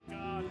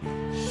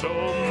so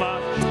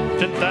much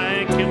to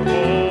thank Him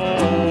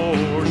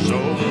for, so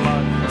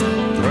much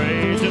to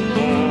praise Him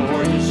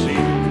for. You see,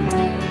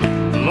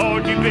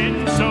 Lord, You've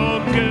been so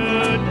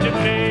good to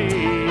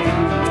me.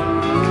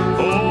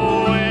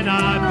 Oh, and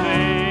I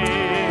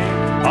think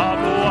of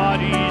what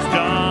He's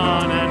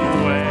done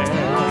and where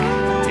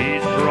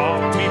He's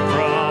brought me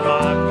from.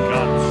 I've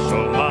got so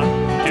much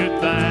to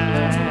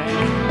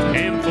thank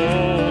Him for.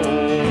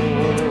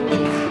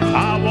 I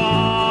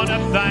want to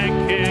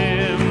thank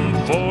Him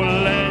for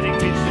letting me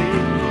see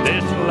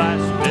this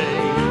last day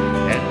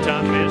and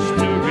time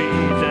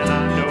mysteries. And I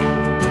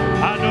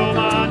know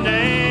my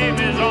name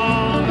is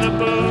on the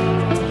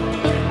book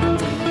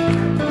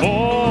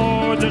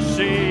for the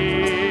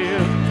seal.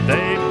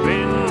 They've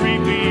been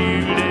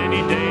revealed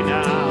any day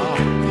now.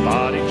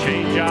 Body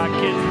change I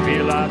can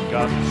feel. I've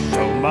got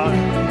so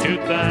much to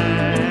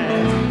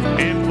thank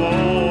Him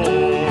for.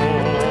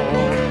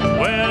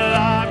 Well,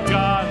 I've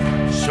got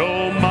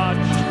so much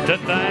to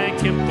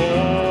thank Him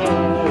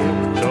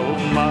for, so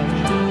much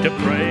to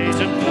praise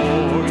Him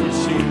for. You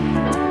see,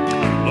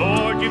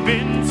 Lord, You've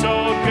been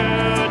so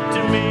good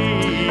to me.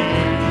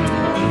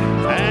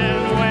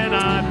 And when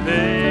I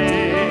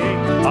think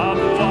of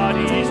what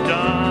He's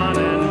done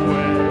and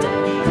where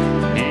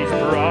He's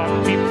brought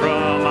me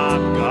from,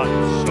 I've got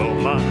so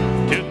much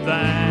to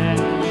thank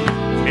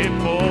Him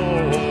for.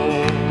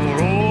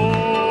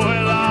 Oh,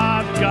 well,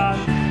 I've got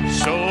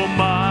so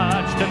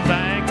much to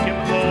thank Him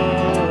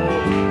for,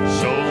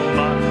 so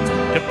much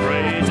to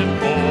praise Him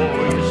for.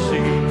 You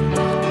see,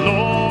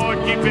 Lord,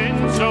 You've been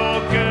so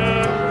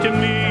good to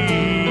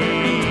me.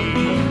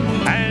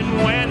 And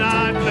when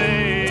I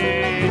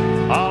think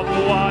of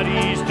what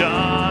He's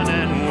done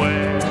and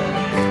where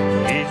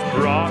He's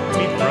brought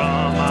me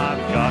from, I've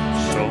got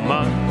so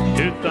much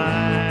to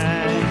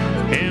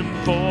thank Him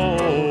for.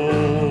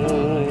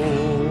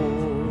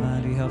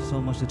 Man, we have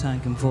so much to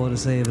thank Him for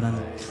this evening.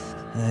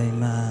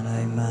 Amen,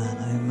 amen,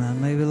 amen.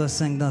 Maybe let's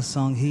sing that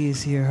song, He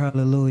is here,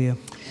 hallelujah.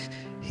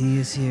 He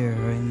is here,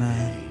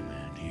 amen.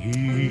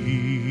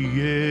 He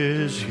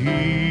is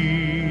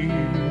here,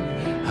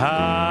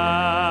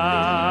 hallelujah.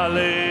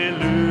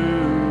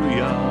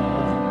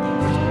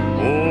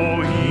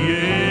 Oh, He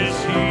is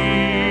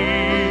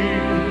here,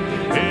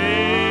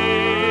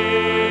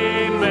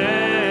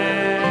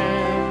 amen.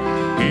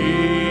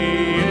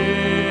 He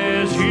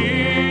is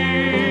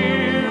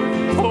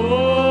here,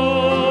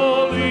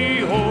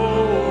 holy,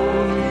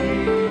 holy.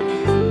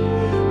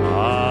 I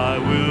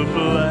will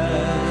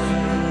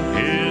bless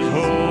His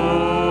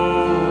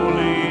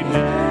holy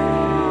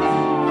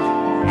name.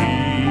 He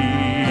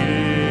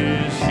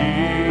is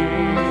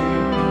here.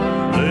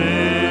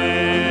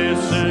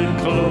 Listen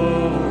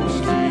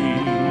closely.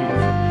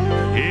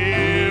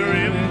 Hear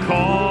Him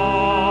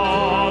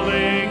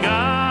calling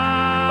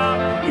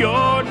out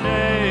your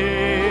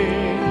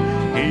name.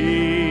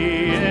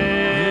 He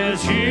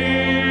is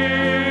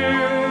here.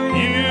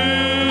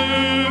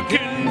 You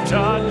can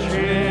touch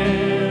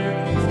Him,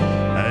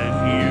 and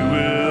you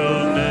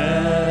will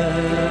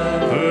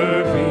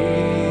never be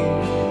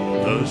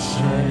the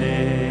same.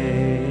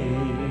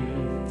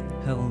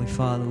 Heavenly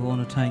Father, we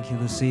want to thank You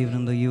this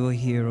evening that You are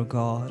here, O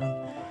God.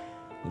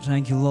 We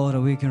thank You, Lord,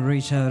 that we can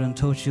reach out and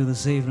touch You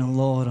this evening,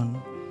 Lord. And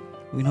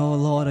we know,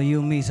 Lord, that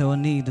You meet our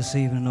need this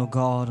evening, O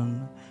God.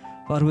 And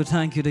Father, we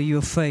thank You that You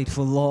are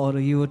faithful, Lord,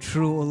 that You are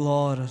true, O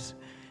Lord. That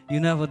You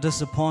never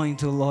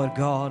disappoint, O Lord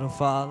God, O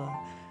Father.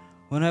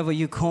 Whenever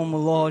You come, O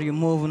Lord, You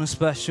move in a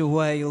special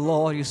way, O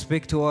Lord. You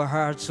speak to our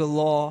hearts, O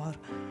Lord.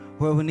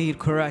 Where we need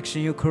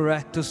correction, You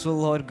correct us, O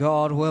Lord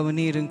God. Where we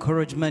need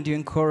encouragement, You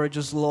encourage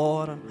us,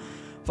 Lord. And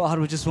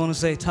Father, we just want to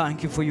say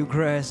thank You for Your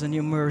grace and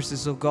Your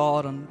mercies, O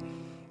God. And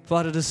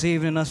Father, this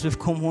evening as we've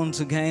come once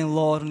again,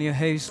 Lord, in Your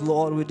house,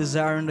 Lord, we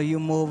desire that You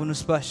move in a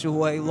special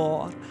way,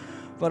 Lord.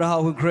 Father,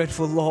 how we're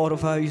grateful, Lord,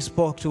 of how You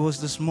spoke to us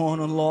this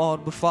morning,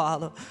 Lord. But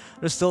Father,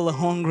 there's still a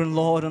hungering,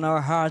 Lord, in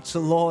our hearts,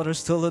 O Lord. There's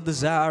still a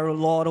desire,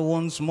 Lord, of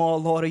once more,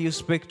 Lord, that You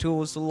speak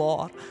to us,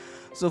 Lord.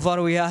 So,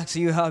 Father, we ask that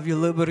You have Your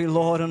liberty,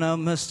 Lord, in our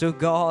midst, O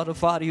God. Oh,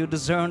 Father, You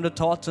discern the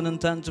thoughts and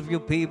intents of Your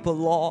people,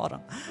 Lord.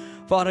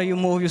 Father, You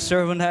move Your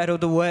servant out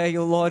of the way,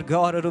 O Lord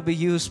God. It'll be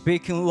You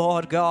speaking,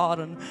 Lord God.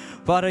 And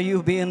Father,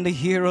 You being the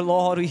hearer,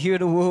 Lord, who hear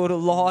the word, O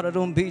Lord. It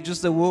don't be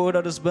just the word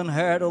that has been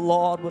heard, O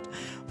Lord, but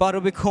Father,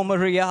 become a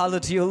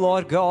reality, O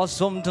Lord God.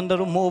 Something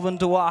that'll move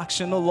into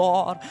action, O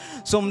Lord.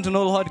 Something,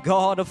 O Lord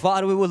God, that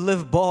Father, we will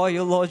live by,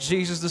 O Lord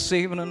Jesus, this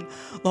evening.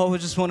 Lord, we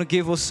just want to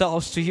give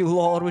ourselves to You,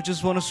 Lord. We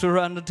just want to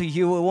surrender to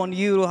You. We want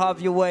You to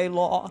have Your way,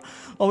 Lord.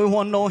 Lord, we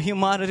want no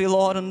humanity,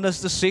 Lord, in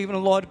this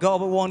evening, Lord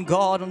God. We want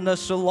God in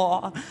this, O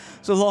Lord.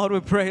 So, Lord, we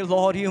pray,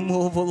 Lord, You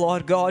move, O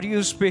Lord God.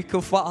 You speak,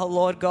 O Father,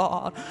 Lord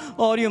God.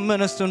 Lord, You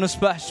minister in a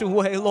special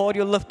way, Lord.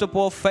 You lift up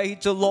our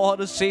faith, O Lord,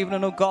 this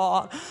evening, O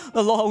God.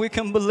 The Lord, we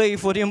can believe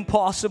for the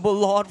impossible,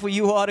 Lord, for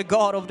You are the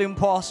God of the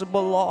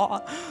impossible,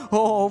 Lord.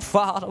 Oh,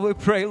 Father, we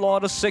pray,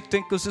 Lord, a sick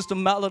thing, because Sister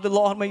Melody,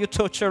 Lord, may You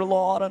touch her,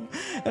 Lord, and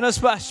in a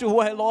special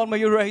way, Lord, may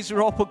You raise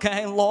her up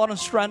again, Lord, and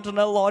strengthen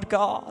her, Lord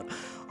God.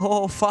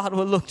 Oh, Father,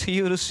 we look to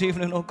You this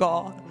evening, O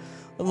God.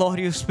 Lord,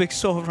 You speak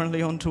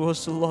sovereignly unto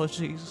us, O Lord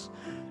Jesus.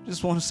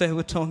 Just want to say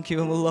we thank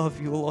you and we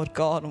love you, Lord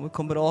God, and we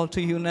come it all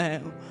to you now.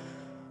 In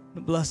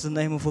the blessed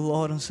name of the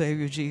Lord and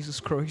Savior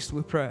Jesus Christ,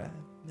 we pray.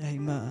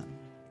 Amen.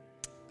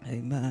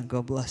 Amen.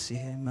 God bless you.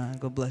 Amen.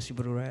 God bless you,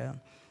 Brother Ray.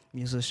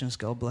 Musicians,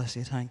 God bless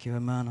you. Thank you.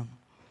 Amen.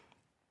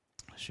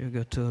 It's sure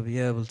good to be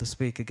able to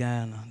speak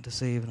again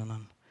this evening.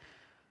 And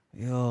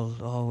we all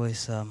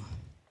always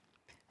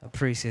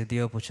appreciate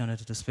the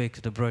opportunity to speak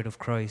to the bride of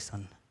Christ.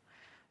 And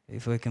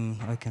if I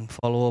can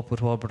follow up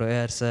with what Brother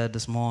Ed said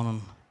this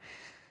morning.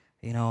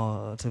 You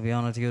know, to be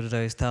honest with you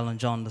today, I was telling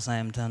John the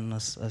same thing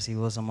as he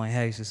was in my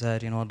house. He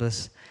said, you know,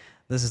 this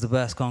is the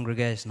best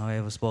congregation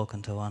I've ever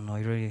spoken to, and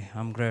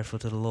I'm grateful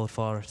to the Lord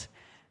for it.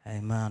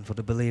 Amen. For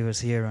the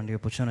believers here and the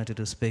opportunity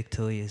to speak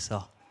to you.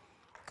 So,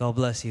 God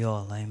bless you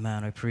all.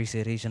 Amen. I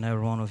appreciate each and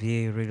every one of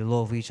you. I really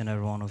love each and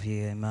every one of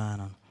you.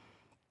 Amen.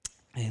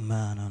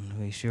 Amen. And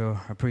we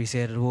sure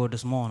appreciated the word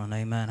this morning.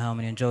 Amen. How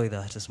many enjoyed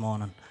that this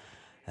morning?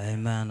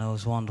 Amen. That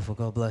was wonderful.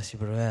 God bless you,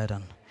 Brother Ed.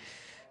 And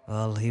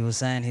well, he was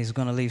saying he's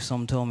going to leave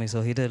some to me,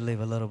 so he did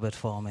leave a little bit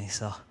for me.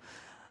 So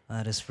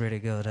that is pretty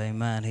good.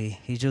 Amen.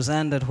 He just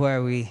ended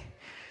where he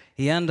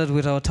ended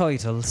with our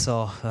title.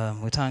 So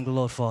we thank the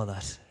Lord for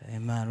that.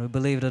 Amen. We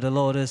believe that the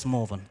Lord is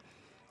moving.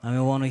 And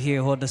we want to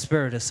hear what the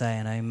Spirit is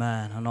saying.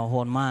 Amen. And not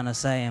what man is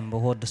saying, but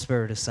what the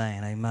Spirit is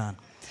saying. Amen.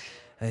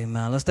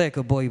 Amen. Let's take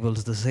our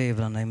Bibles this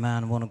evening.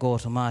 Amen. I want to go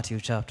to Matthew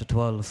chapter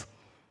 12.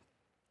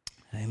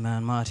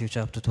 Amen. Matthew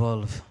chapter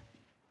 12.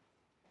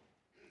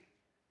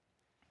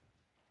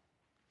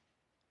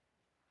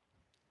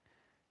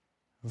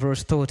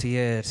 Verse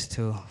 38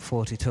 to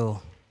 42.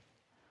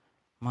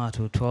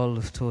 Matthew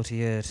 12,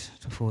 38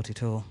 to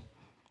 42.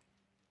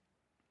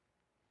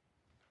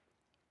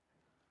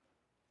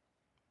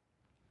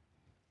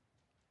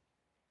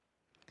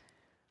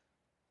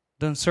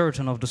 Then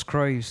certain of the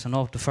scribes and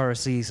of the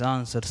Pharisees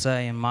answered,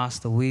 saying,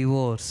 Master, we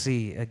would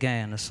see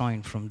again a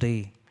sign from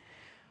thee.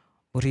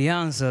 But he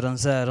answered and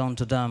said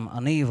unto them,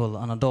 An evil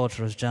and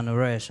adulterous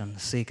generation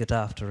seeketh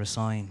after a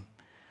sign.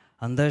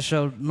 And there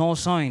shall no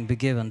sign be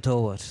given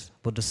to it,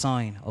 but the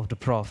sign of the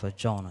prophet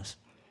Jonas.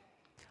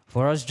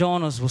 For as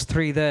Jonas was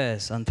 3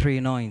 days and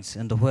 3 nights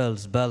in the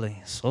whale's belly,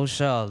 so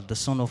shall the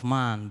Son of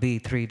Man be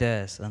 3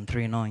 days and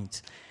 3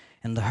 nights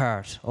in the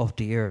heart of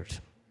the earth.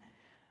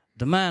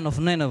 The man of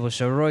Nineveh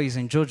shall rise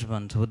in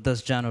judgment with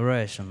this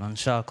generation, and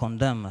shall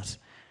condemn it,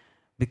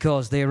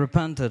 because they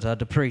repented at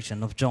the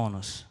preaching of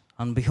Jonas.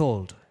 And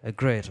behold, a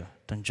greater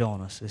than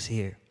Jonas is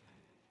here.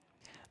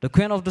 The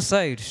queen of the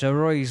south shall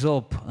rise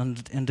up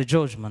in the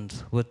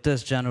judgment with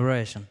this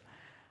generation,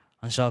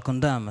 and shall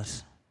condemn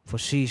it, for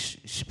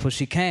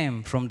she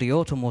came from the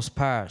uttermost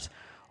part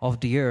of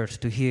the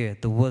earth to hear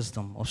the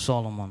wisdom of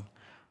Solomon.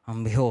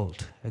 And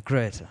behold, a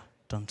greater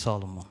than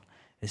Solomon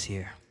is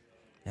here.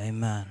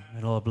 Amen. May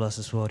the Lord bless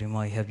His word. You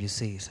might have your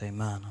seat.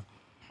 Amen.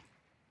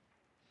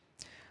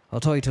 Our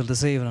title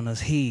this evening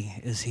is He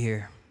is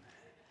Here.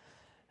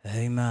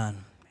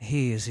 Amen.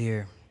 He is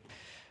here.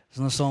 There's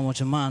not so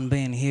much a man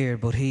being here,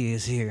 but He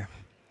is here.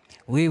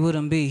 We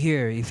wouldn't be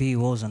here if He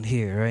wasn't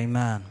here.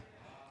 Amen.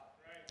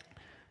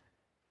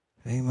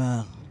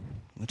 Amen.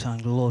 We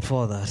thank the Lord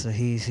for that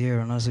He's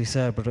here. And as we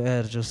said, Brother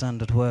Ed just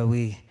ended where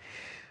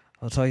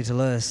our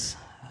title is.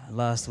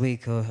 Last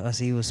week, as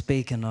he was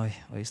speaking, I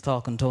was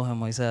talking to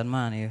him. I said,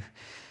 man,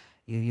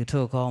 you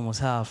took almost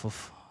half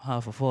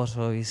of what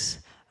I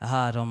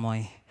had on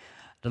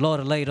the Lord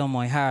had laid on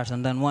my heart.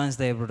 And then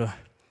Wednesday, Brother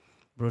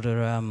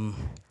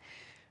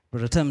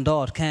Tim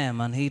Dodd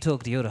came and he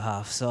took the other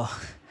half. So,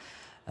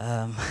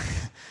 but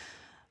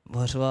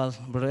well,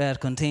 Brother Ed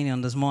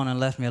continuing this morning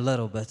left me a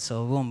little bit,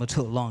 so it won't be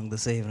too long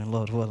this evening,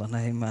 Lord willing.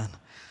 Amen.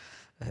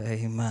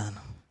 Amen.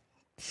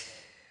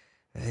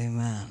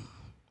 Amen.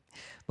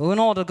 But we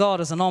know that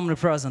God is an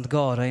omnipresent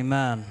God.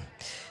 Amen.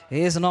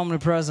 He is an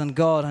omnipresent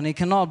God, and He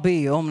cannot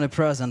be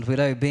omnipresent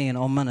without being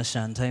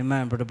omniscient.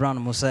 Amen. Brother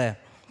Branham will say.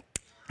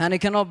 And He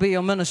cannot be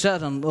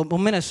omniscient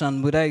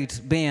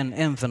without being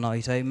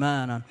infinite.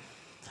 Amen.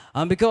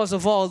 And because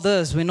of all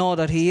this, we know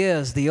that He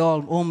is the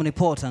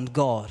all-omnipotent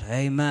God.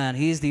 Amen.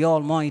 He's the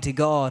almighty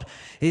God.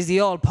 He's the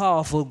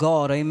all-powerful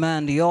God.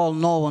 Amen. The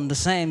all-knowing, the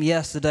same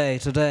yesterday,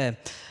 today,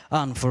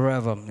 and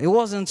forever. It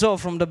wasn't so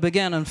from the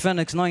beginning.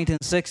 Phoenix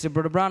 1960,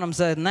 Brother Branham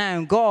said,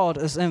 now God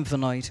is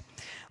infinite.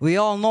 We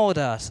all know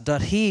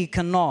that He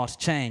cannot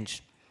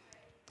change.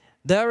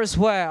 There is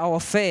where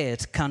our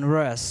faith can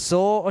rest,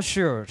 so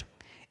assured.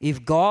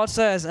 If God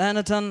says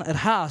anything, it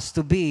has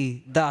to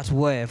be that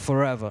way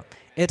forever.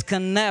 It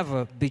can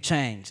never be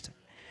changed.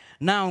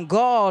 Now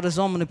God is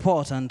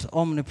omnipotent,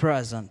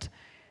 omnipresent.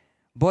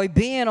 By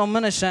being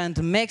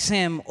omniscient makes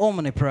Him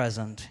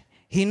omnipresent.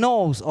 He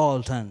knows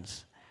all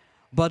things.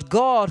 But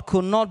God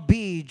could not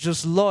be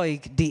just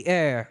like the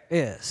air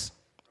is.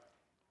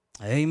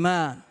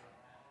 Amen.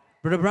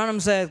 Brother Branham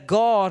said,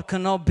 God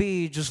cannot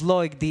be just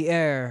like the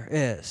air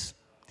is.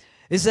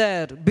 He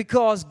said,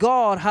 because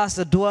God has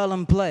a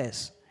dwelling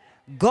place.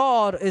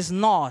 God is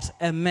not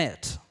a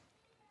myth.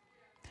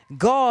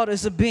 God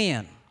is a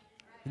being.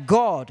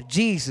 God,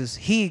 Jesus,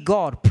 He,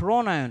 God,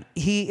 pronoun,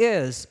 He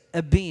is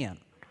a being.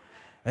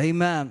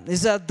 Amen.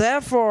 Is that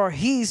therefore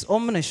he's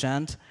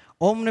omniscient,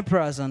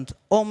 omnipresent,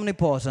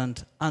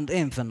 omnipotent, and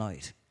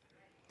infinite.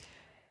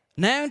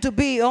 Now to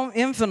be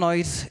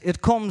infinite,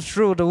 it comes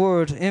through the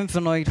word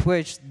infinite,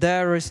 which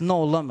there is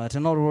no limit.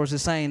 In other words,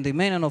 it's saying the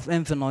meaning of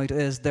infinite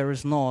is there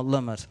is no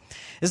limit.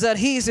 Is that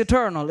he is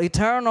eternal.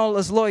 Eternal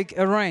is like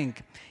a ring.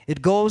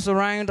 It goes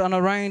around and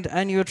around,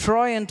 and you're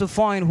trying to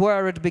find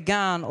where it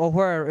began or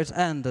where it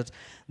ended.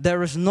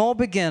 There is no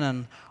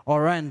beginning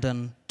or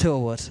ending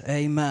to it.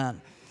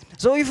 Amen.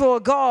 So if our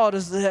God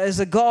is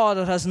a God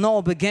that has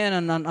no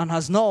beginning and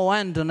has no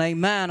ending,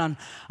 amen,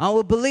 and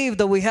we believe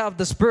that we have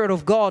the Spirit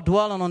of God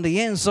dwelling on the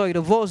inside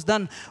of us,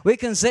 then we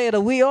can say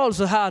that we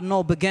also had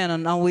no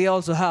beginning and we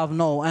also have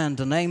no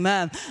ending,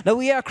 amen. That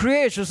we are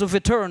creatures of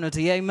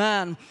eternity,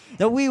 amen.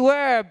 That we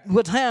were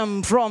with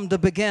Him from the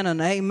beginning,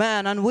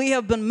 amen. And we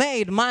have been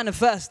made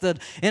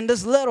manifested in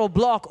this little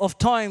block of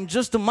time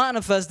just to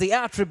manifest the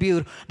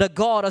attribute that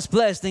God has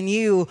placed in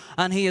you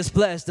and He has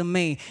placed in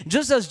me.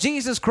 Just as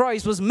Jesus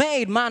Christ was made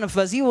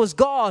manifest, He was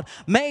God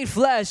made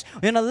flesh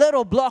in a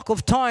little block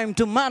of time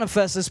to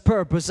manifest His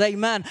purpose,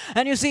 amen.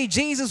 And you see,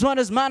 Jesus, when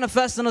He's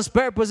manifesting His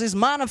purpose, He's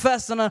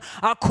manifesting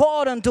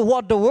according to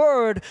what the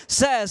Word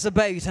says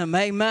about Him,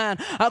 amen.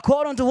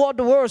 According to what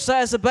the Word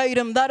says about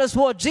Him, that is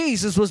what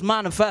Jesus was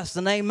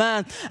manifesting,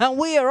 amen. And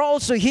we are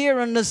also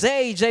here in this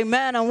age,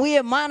 amen, and we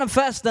are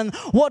manifesting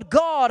what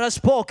God has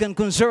spoken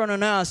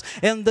concerning us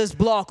in this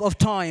block of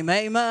time,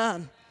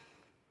 amen.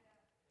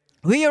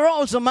 We are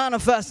also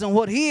manifesting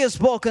what He has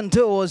spoken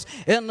to us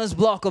in this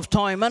block of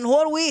time. And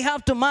what we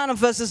have to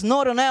manifest is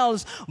nothing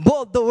else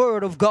but the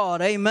Word of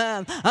God.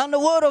 Amen. And the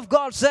Word of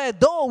God said,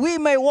 though we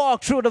may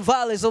walk through the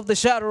valleys of the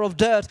shadow of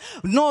death,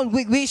 no,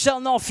 we shall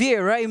not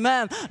fear.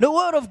 Amen. The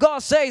Word of God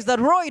says that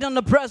right in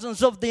the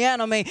presence of the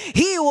enemy,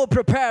 He will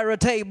prepare a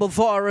table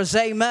for us.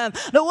 Amen.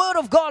 The Word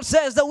of God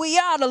says that we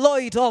are the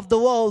light of the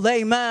world.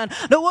 Amen.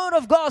 The Word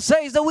of God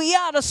says that we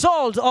are the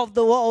salt of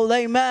the world.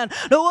 Amen.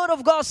 The Word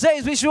of God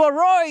says we shall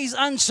arise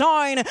and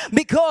shine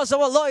because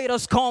our light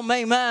has come,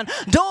 amen.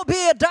 Don't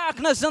be a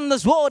darkness in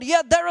this world,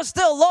 yet there is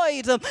still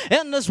light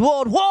in this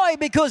world. Why?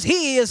 Because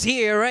He is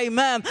here,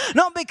 amen.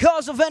 Not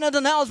because of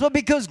anything else, but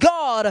because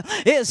God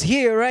is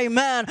here,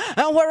 amen.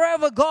 And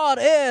wherever God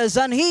is,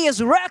 and He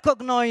is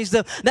recognized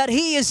that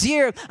He is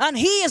here, and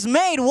He is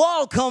made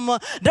welcome,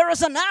 there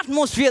is an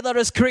atmosphere that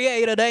is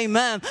created,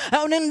 amen.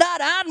 And in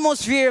that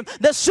atmosphere,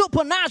 the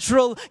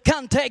supernatural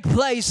can take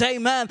place,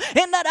 amen.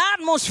 In that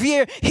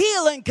atmosphere,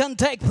 healing can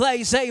take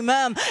place, amen.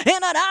 In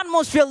that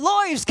atmosphere,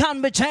 lives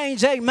can be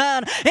changed,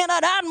 amen. In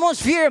that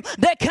atmosphere,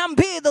 there can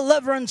be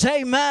deliverance,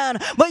 amen.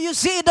 But you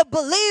see, the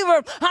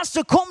believer has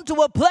to come to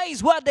a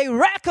place where they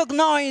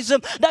recognize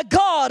that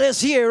God is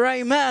here,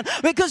 amen.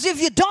 Because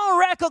if you don't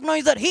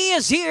recognize that He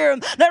is here,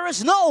 there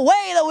is no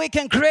way that we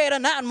can create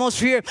an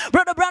atmosphere.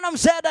 Brother Branham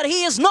said that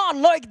He is not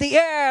like the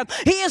air.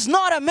 He is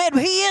not a mid,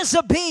 He is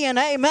a being,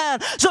 amen.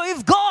 So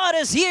if God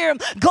is here,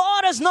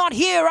 God is not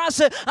here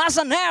as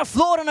an air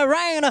floating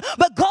around,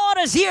 but God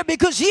is here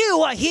because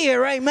you are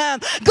here, amen.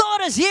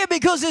 God is here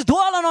because He's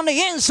dwelling on the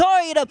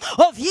inside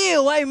of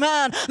you,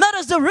 amen. That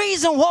is the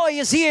reason why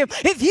He's here.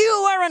 If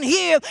you weren't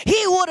here,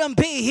 He wouldn't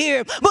be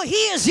here. But He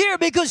is here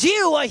because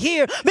you are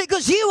here,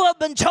 because you have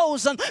been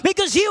chosen,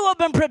 because you have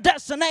been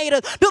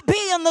predestinated to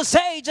be in this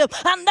age, and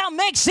that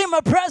makes Him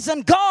a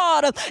present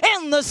God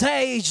in this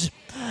age.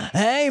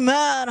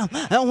 Amen.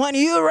 And when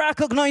you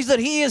recognize that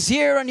He is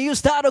here and you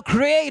start to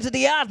create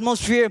the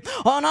atmosphere,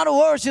 or in other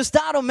words, you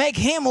start to make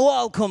Him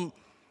welcome.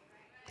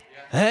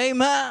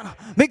 Amen.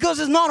 Because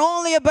it's not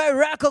only about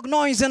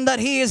recognizing that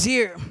He is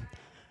here,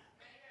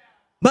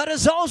 but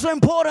it's also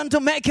important to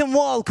make Him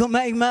welcome.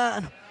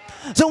 Amen.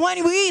 So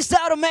when we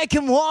start to make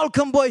Him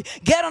welcome by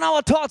getting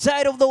our thoughts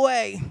out of the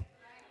way,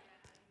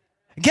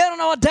 getting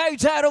our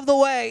doubts out of the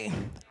way,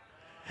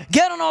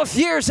 getting our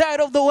fears out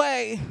of the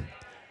way,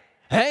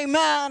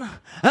 amen,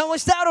 and we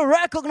start to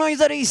recognize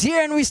that He's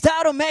here and we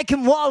start to make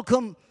Him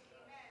welcome,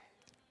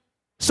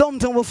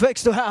 something will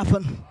fix to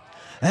happen.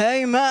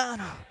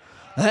 Amen.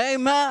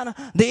 Amen.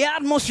 The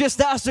atmosphere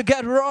starts to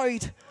get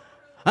right.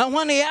 And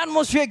when the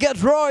atmosphere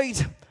gets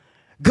right,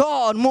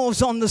 God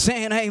moves on the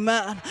scene.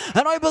 Amen.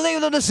 And I believe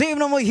that this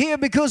evening we're here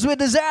because we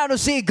desire to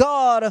see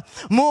God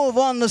move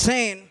on the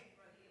scene.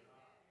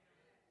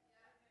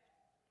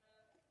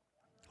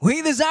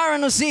 We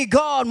desiring to see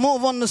God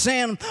move on the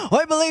scene.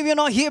 I believe you're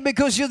not here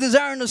because you're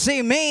desiring to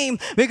see me,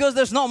 because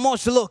there's not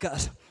much to look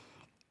at.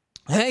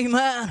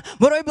 Amen.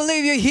 But I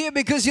believe you're here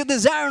because you're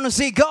desiring to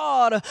see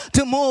God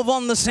to move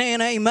on the scene.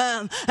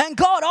 Amen. And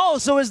God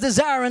also is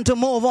desiring to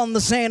move on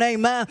the scene.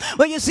 Amen.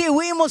 But you see,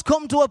 we must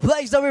come to a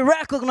place that we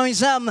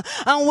recognize Him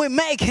and we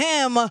make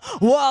Him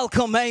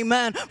welcome.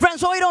 Amen.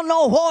 Friends, I don't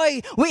know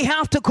why we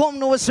have to come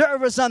to a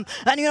service and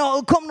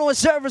come to a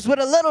service with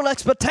a little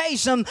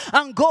expectation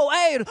and go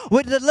out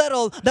with the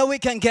little that we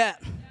can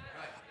get.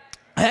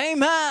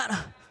 Amen.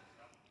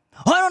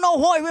 I don't know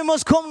why we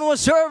must come to a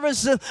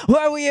service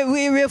where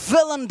we're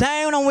feeling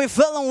down and we're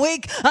feeling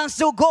weak and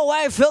still go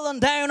out feeling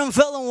down and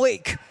feeling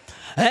weak.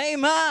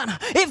 Amen.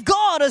 If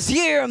God is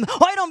here,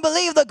 I don't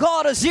believe that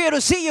God is here to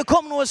see you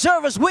come to a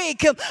service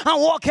week and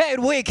walk out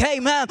weak.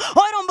 Amen.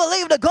 I don't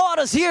believe that God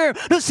is here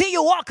to see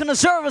you walk in the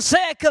service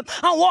sick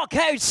and walk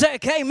out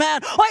sick.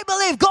 Amen. I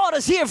believe God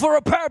is here for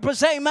a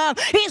purpose. Amen.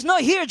 He's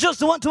not here just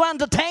to want to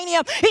entertain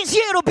you. He's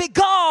here to be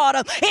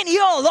God in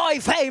your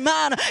life.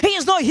 Amen.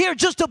 He's not here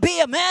just to be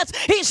a mess.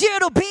 He's here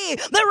to be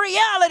the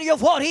reality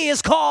of what He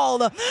is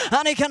called.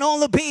 And He can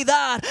only be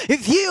that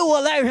if you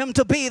allow Him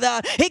to be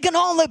that. He can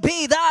only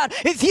be that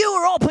if you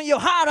will open your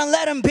heart and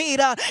let Him be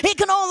that. He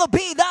can only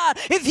be that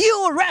if you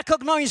will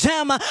recognize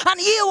Him and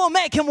you will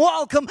make Him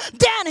welcome.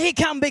 Then He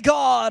can be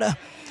God.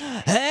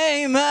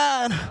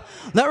 Amen.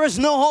 There is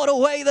no other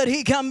way that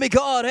He can be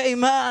God.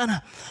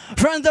 Amen.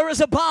 Friend, there is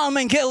a balm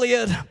in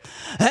Gilead.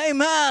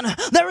 Amen.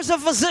 There is a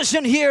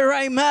physician here.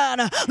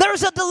 Amen. There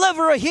is a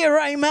deliverer here.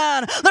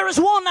 Amen. There is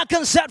one that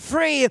can set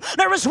free.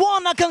 There is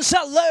one that can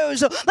set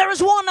loose. There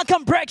is one that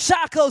can break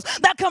shackles,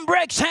 that can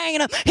break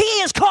chain. He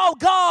is called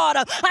God,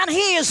 and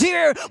He is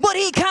here, but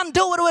He can't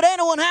do it with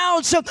anyone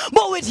else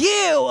but with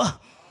you.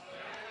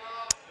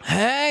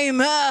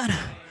 Amen.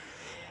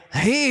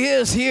 He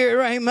is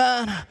here.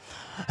 Amen.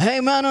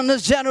 Amen. In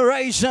this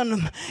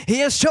generation, He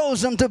has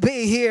chosen to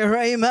be here.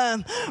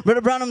 Amen.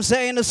 Brother Branham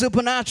saying the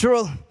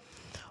supernatural,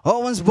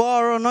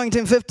 Owensboro,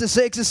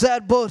 1956, he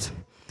said, but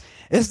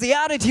it's the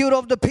attitude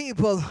of the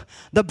people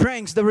that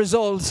brings the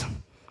results.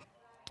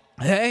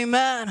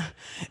 Amen.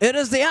 It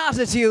is the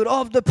attitude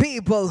of the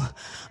people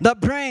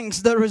that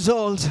brings the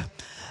result.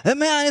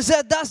 Amen. He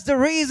said that's the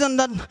reason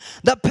that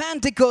the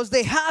Pentecost,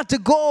 they had to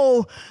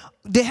go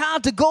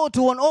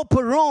to an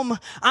upper room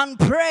and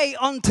pray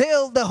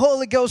until the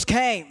Holy Ghost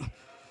came.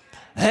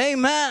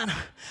 Amen.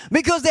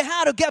 Because they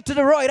had to get to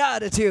the right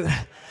attitude.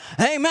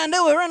 Amen. They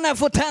were in there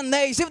for 10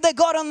 days. If they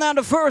got on there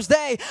the first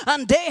day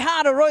and they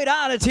had the right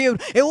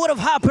attitude, it would have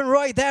happened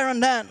right there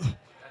and then.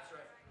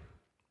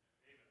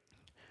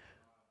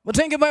 But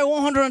think about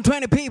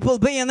 120 people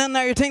being in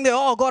there. You think they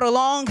all got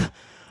along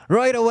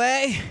right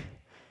away?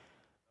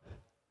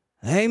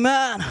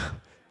 Amen.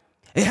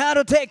 It had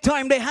to take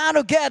time. They had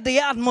to get the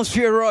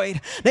atmosphere right.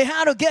 They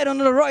had to get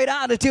into the right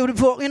attitude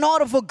in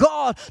order for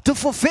God to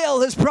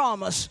fulfill His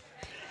promise.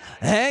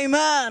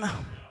 Amen.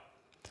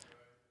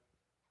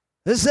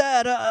 It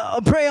said,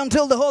 pray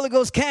until the Holy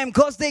Ghost came,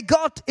 because they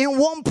got in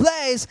one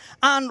place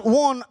and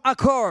one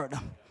accord.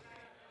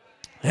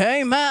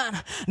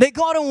 Amen. They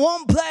got in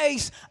one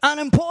place and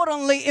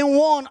importantly in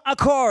one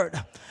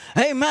accord.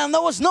 Amen.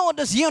 There was no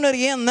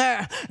disunity in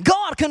there.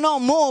 God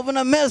cannot move in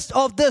the midst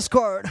of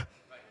discord.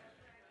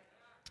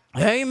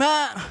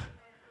 Amen.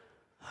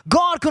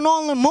 God can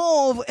only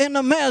move in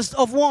the midst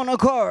of one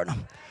accord.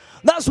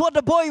 That's what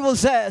the Bible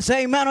says.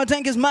 Amen. I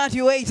think it's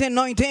Matthew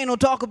 18:19 will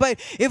talk about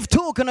if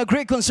two can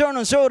agree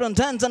concerning certain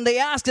things and they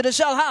ask it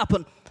shall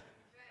happen.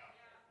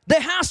 There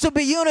has to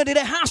be unity.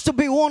 There has to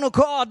be one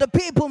accord. The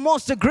people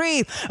must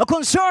agree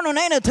concerning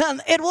anything.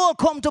 It will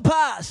come to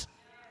pass.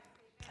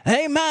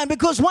 Amen.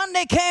 Because when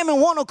they came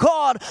in one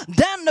accord,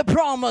 then the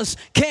promise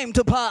came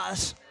to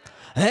pass.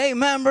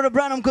 Amen. Brother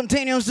Branham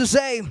continues to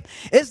say,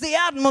 it's the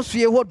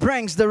atmosphere what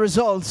brings the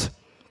results.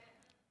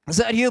 Is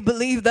that you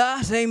believe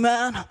that?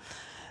 Amen.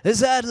 Is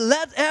that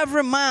let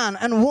every man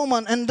and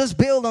woman in this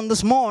building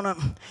this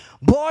morning,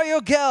 boy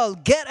or girl,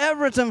 get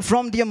everything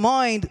from their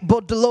mind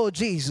but the Lord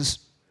Jesus.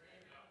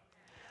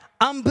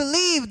 And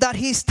believe that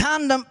He's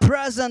standing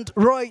present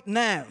right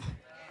now.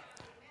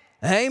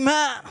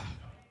 Amen.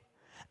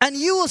 And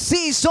you will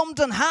see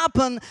something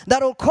happen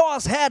that will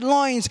cause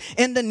headlines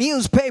in the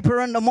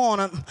newspaper in the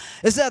morning.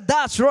 Is that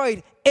that's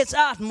right? It's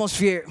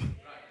atmosphere.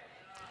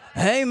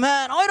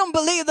 Amen. I don't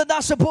believe that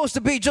that's supposed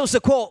to be just a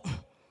quote.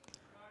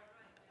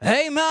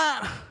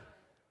 Amen.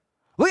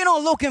 We're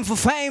not looking for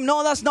fame.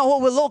 No, that's not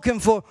what we're looking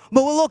for.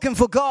 But we're looking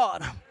for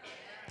God.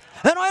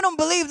 And I don't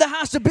believe there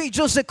has to be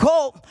just a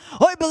quote.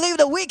 I believe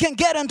that we can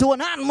get into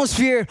an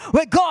atmosphere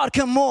where God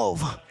can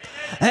move.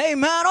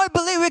 Amen. I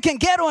believe we can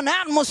get to an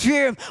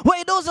atmosphere where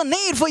it doesn't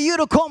need for you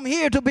to come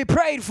here to be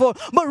prayed for,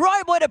 but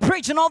right by the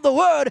preaching of the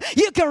word,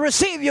 you can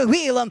receive your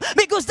healing,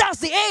 because that's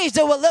the age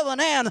that we're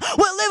living in.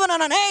 We're living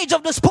in an age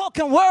of the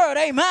spoken word.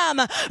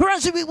 Amen.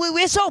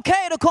 It's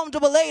okay to come to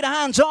be laid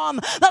hands on.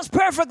 That's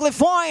perfectly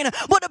fine.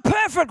 But the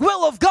perfect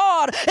will of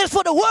God is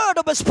for the word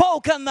to be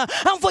spoken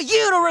and for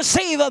you to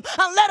receive it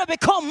and let it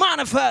become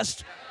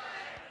manifest.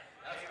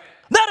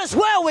 That is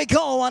where we're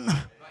going.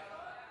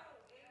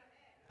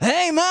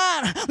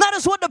 Amen. That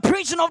is what the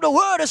preaching of the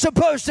word is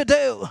supposed to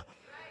do.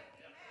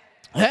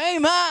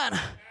 Amen.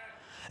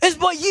 It's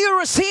by you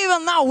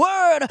receiving that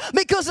word,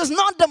 because it's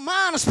not the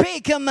man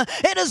speaking.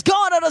 It is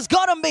God that has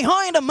got him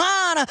behind the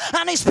man,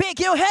 and He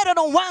speaking. You heard it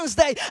on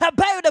Wednesday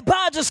about the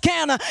Badger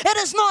scanner. It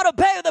is not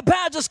about the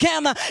Badger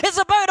scanner. It's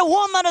about the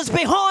one that is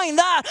behind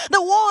that,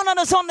 the one that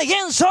is on the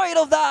inside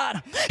of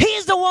that.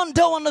 He's the one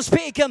doing the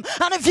speaking.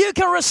 And if you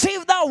can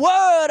receive that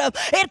word,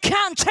 it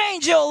can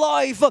change your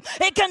life.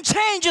 It can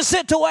change your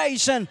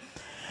situation.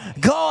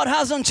 God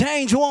hasn't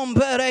changed one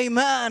bit.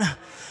 Amen.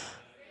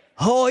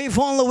 Oh, if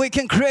only we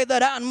can create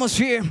that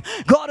atmosphere.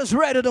 God is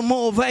ready to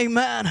move,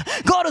 amen.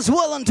 God is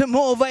willing to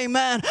move,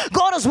 amen.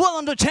 God is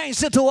willing to change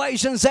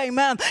situations,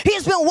 amen.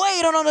 He's been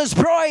waiting on his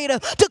bride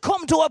to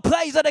come to a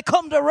place that they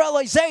come to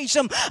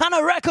realization and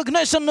a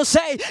recognition to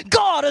say,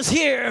 God is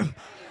here.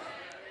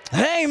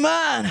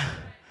 Amen.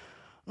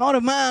 Not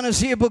a man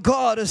is here, but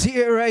God is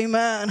here,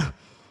 amen.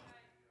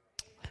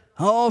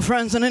 Oh,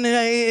 friends, and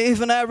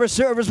even every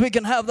service we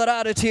can have that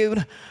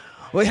attitude.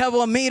 We have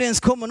our meetings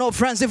coming up,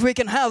 friends, if we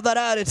can have that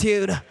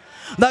attitude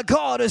that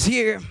God is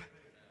here.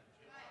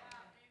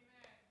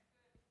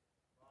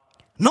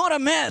 Not a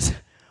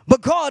myth,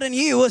 but God in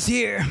you is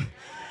here.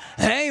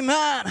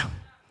 Amen.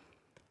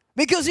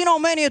 Because,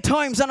 many a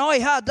times, and I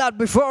had that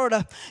before,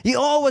 that you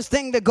always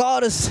think that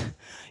God is,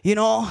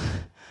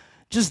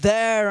 just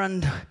there,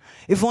 and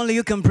if only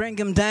you can bring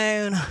him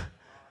down.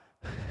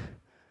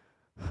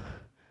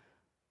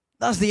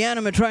 That's the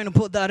enemy trying to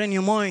put that in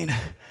your mind.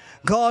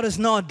 God is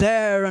not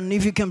there, and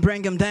if you can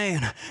bring him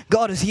down,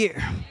 God is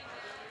here.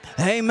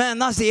 Amen.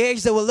 That's the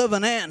age that we're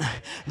living in.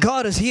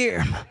 God is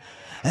here.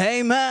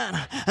 Amen.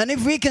 And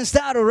if we can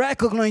start to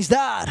recognize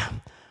that,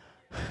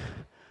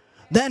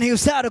 then he'll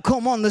start to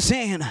come on the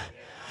scene.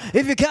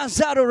 If you can't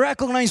start to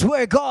recognize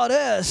where God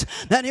is,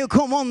 then he'll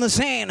come on the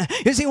scene.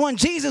 You see, when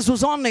Jesus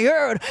was on the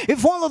earth,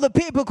 if only the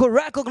people could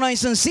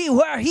recognize and see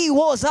where he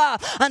was at,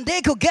 and they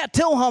could get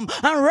to him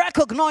and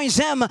recognize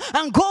him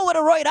and go with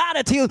the right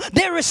attitude,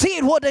 they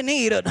received what they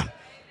needed.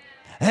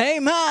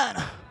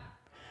 Amen.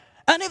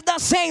 And if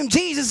that same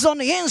Jesus is on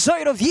the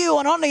inside of you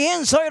and on the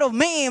inside of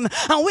me,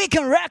 and we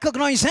can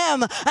recognize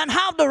him and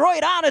have the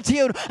right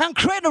attitude and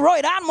create the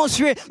right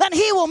atmosphere, then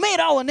he will meet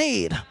our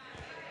need.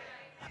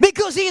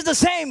 Because he's the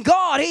same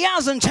God. He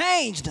hasn't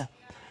changed.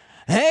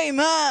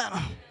 Amen.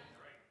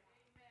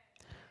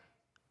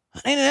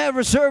 In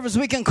every service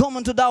we can come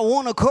into that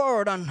one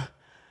accord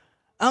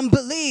and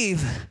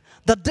believe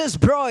that this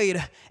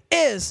bride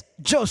is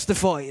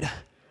justified.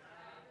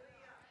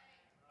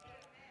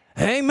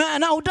 Amen.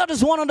 Now that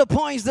is one of the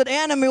points that the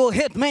enemy will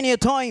hit many a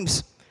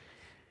times.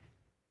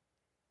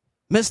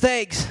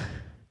 Mistakes.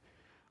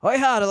 I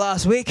had it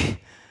last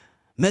week.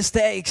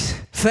 Mistakes.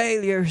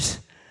 Failures.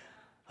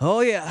 Oh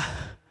yeah.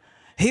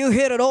 He'll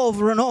hit it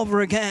over and over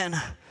again.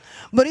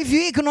 But if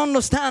you can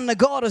understand that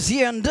God is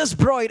here and this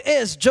bride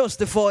is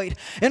justified.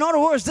 In other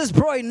words, this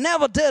bride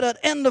never did it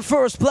in the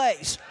first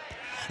place.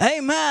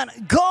 Amen.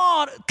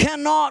 God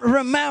cannot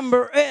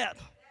remember it.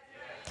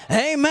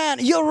 Amen.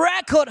 Your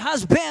record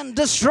has been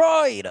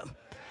destroyed.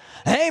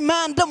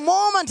 Amen. The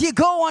moment you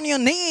go on your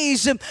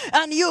knees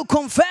and you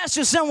confess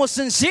your sin with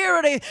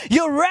sincerity,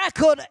 your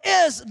record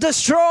is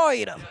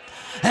destroyed.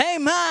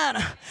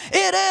 Amen.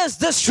 It is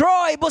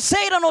destroyed, but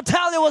Satan will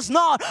tell you it's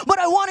not. But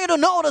I want you to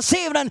know this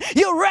evening,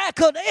 your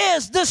record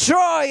is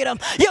destroyed.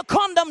 Your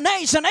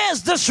condemnation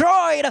is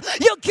destroyed.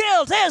 Your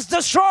guilt is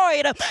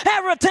destroyed.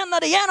 Everything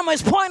that the enemy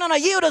is pointing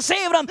at you this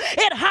evening,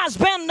 it has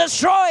been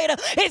destroyed.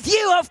 If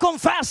you have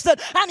confessed it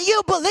and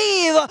you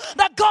believe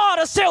that God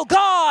is still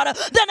God,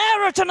 then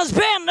everything has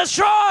been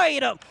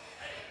destroyed.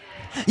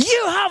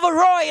 You have a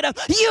right,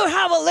 you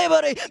have a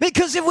liberty,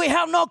 because if we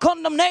have no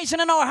condemnation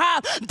in our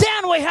heart,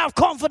 then we have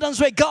confidence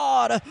with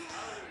God.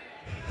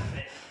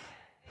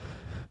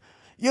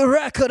 Your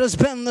record has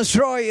been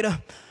destroyed.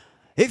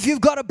 If you've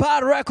got a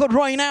bad record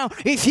right now,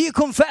 if you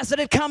confess that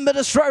it can be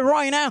destroyed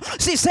right now.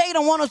 See,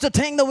 Satan wants us to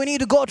think that we need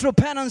to go through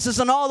penances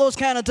and all those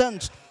kind of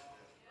things.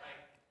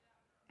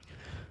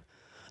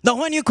 That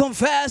when you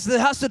confess, it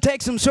has to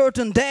take some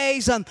certain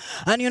days, and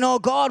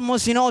God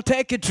must,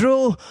 take you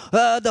through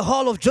the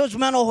hall of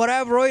judgment or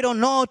whatever, I don't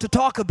know, to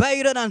talk about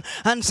it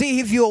and see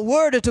if you are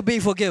worthy to be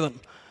forgiven.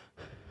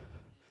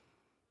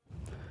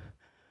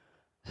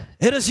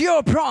 It is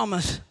your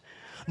promise.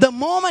 The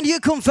moment you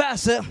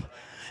confess it,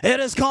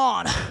 it is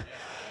gone.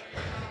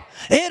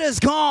 It is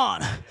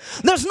gone.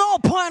 There's no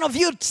point of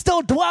you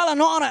still dwelling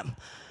on it.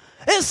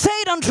 Is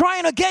Satan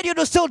trying to get you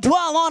to still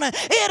dwell on it?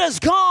 It is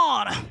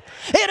gone.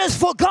 It is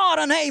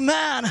forgotten.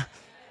 Amen.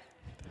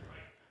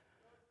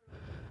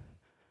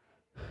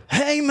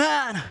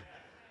 Amen.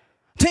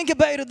 Think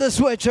about it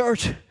this way,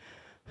 church.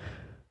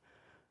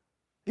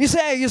 You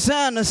say your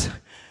sin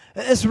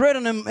is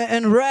written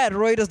in red,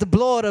 right, as the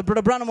blood.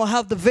 Brother Branham will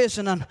have the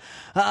vision, and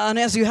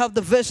as you have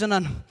the vision,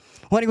 and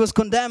when he was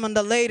condemning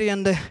the lady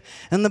in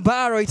the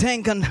bar, I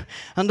think, and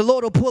the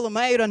Lord will pull him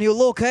out, and he'll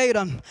look out,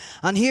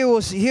 and here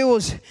was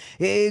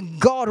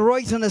God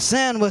writing the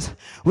sin with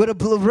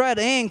a red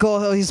ink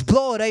or his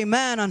blood,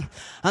 amen.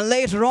 And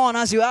later on,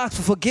 as you ask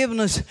for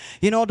forgiveness,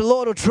 the Lord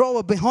will throw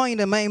it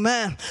behind him,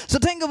 amen. So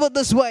think of it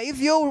this way: if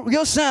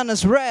your sin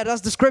is red,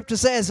 as the scripture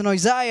says in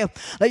Isaiah,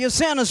 that your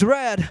sin is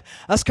red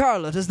as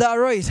scarlet, is that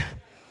right?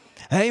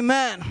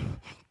 Amen.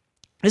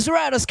 It's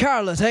red as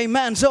scarlet,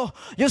 amen. So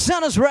your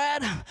sin is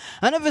red,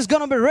 and if it's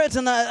going to be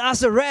written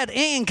as a red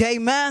ink,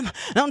 amen.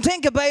 Now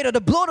think about it, the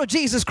blood of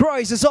Jesus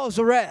Christ is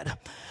also red.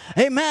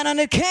 Amen. And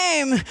it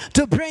came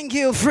to bring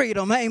you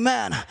freedom.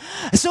 Amen.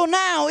 So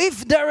now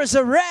if there is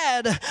a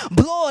red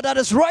blood that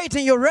is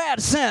writing your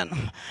red sin,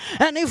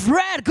 and if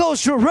red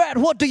goes to red,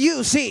 what do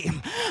you see?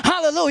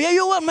 Hallelujah.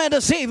 You will make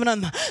this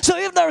evening. So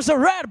if there's a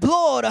red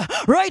blood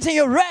writing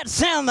your red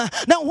sin,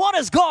 then what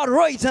is God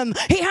writing?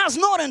 He has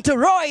nothing to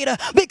write,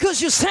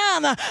 because your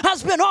sin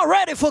has been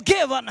already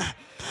forgiven.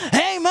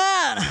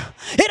 Amen.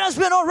 It has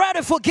been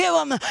already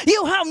forgiven.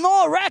 You have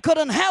no record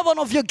in heaven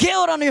of your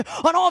guilt and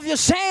of your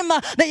shame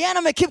that the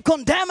enemy keep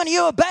condemning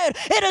you about.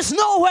 It is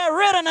nowhere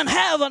written in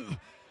heaven.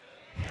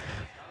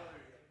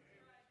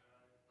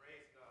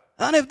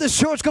 And if the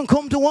church can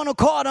come to one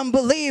accord and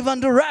believe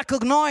and to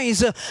recognize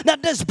that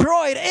this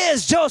bride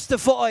is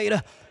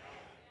justified.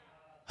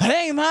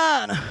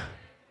 Amen.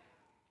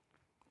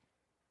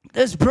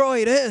 This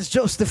bride is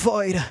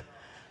justified.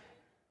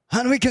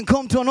 And we can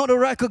come to another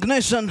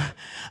recognition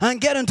and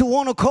get into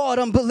one accord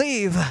and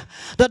believe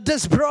that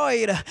this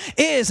bride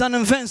is an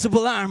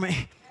invincible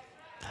army.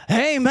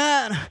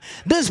 Amen.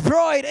 This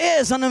bride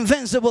is an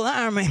invincible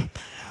army.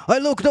 I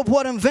looked up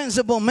what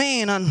invincible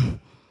mean, and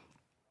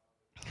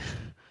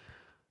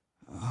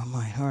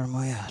where am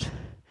I at?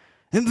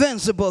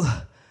 Invincible.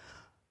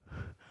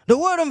 The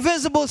word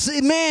invincible,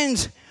 it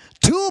means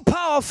too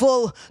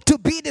powerful to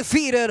be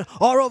defeated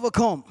or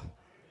overcome.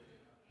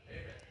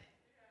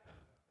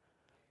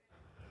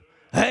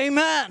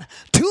 Amen.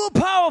 Too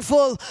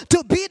powerful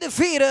to be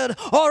defeated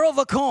or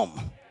overcome.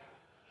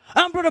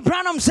 And Brother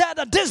Branham said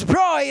that this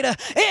bride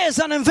is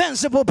an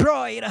invincible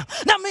bride.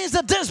 That means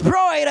that this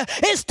bride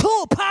is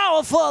too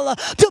powerful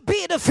to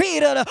be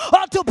defeated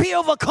or to be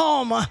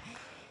overcome.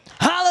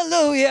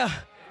 Hallelujah.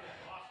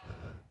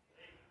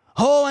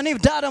 Oh, and if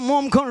dad and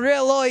mom can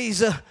realize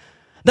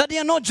that they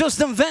are not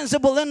just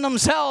invincible in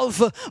themselves,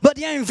 but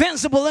they are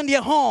invincible in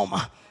their home.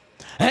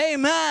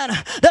 Amen.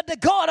 That the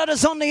God that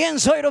is on the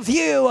inside of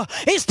you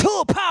is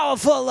too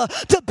powerful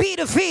to be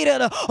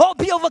defeated or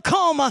be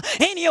overcome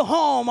in your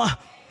home.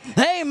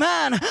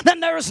 Amen. Then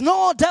there is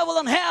no devil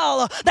in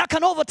hell that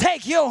can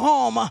overtake your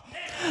home.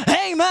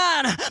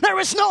 Amen. There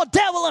is no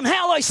devil in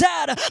hell, I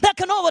said, that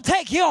can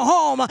overtake your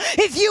home.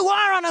 If you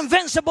are an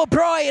invincible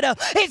bride,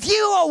 if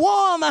you are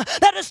one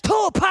that is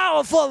too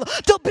powerful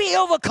to be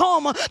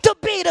overcome, to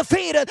be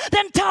defeated,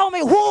 then tell me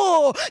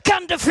who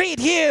can defeat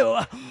you?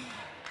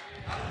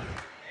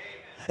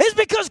 It's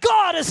because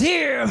God is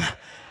here.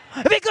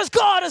 Because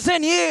God is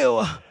in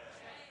you.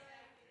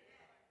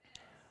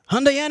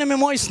 And the enemy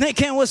might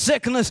sneak in with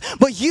sickness,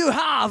 but you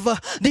have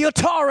the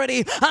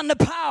authority and the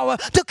power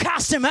to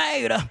cast him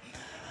out.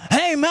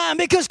 Amen.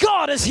 Because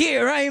God is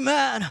here.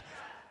 Amen.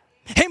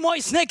 He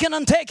might sneak in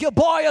and take your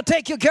boy or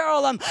take your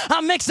girl and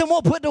mix them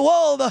up with the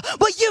world.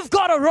 But you've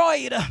got a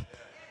right.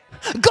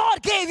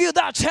 God gave you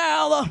that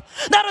child.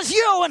 That is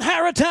your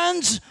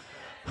inheritance.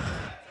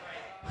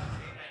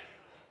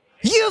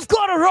 You've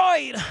got a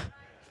right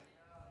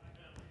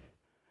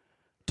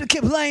to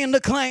keep laying the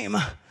claim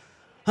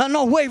and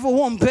not waver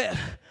one bit.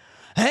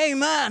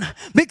 Amen.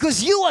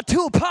 Because you are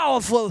too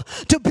powerful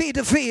to be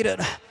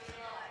defeated.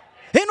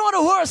 In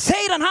other words,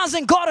 Satan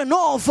hasn't got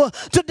enough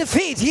to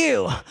defeat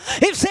you.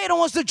 If Satan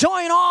was to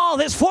join all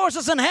his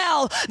forces in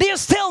hell,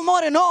 there's still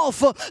not enough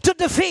to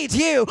defeat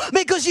you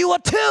because you are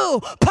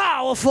too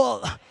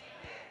powerful.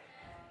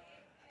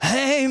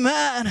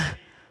 Amen.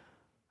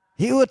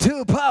 You are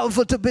too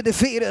powerful to be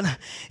defeated.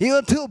 You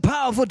are too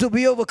powerful to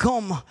be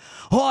overcome.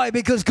 Why?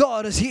 Because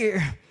God is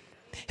here.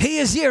 He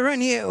is here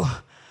in you.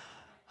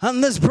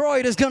 And this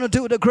bride is going to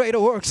do the greater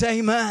works.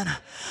 Amen.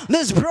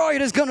 This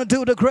bride is going to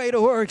do the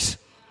greater works.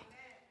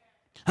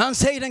 And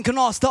Satan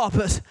cannot stop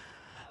it.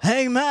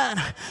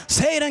 Amen.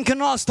 Satan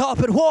cannot stop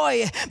it.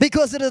 Why?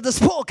 Because it is the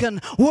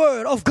spoken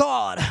word of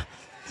God.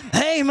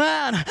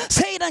 Amen.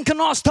 Satan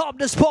cannot stop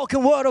the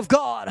spoken word of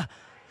God.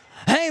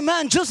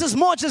 Amen. Just as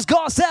much as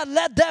God said,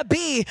 let there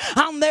be,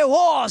 and there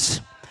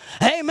was.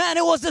 Amen.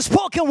 It was the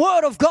spoken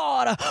word of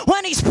God.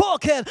 When he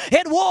spoke it,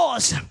 it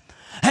was.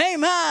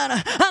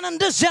 Amen. And in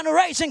this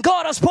generation,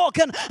 God has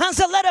spoken and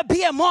said, let it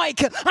be a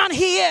Mike, and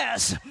he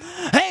is.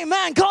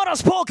 Amen. God has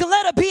spoken,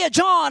 let it be a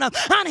John,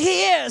 and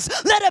he is.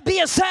 Let it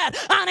be a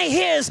Seth, and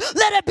he is.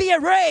 Let it be a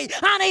Ray,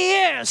 and he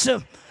is.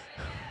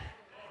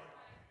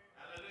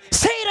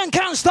 Satan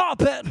can't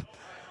stop it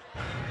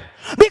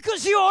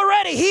because you're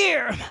already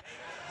here.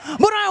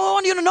 But I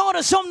want you to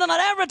notice something, that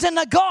everything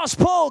that God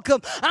spoke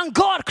and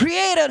God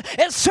created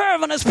is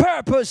serving his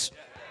purpose.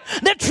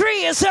 The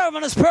tree is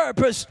serving his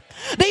purpose.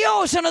 The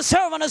ocean is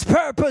serving his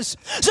purpose.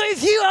 So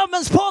if you have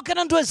been spoken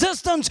into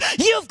existence,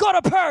 you've got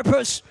a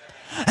purpose.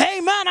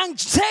 Amen. And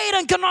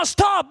Satan cannot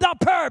stop that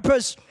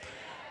purpose.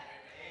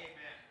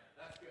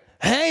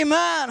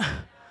 Amen.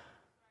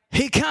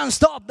 He can't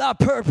stop that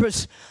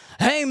purpose.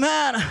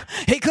 Amen.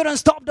 He couldn't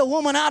stop the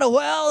woman at a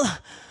well.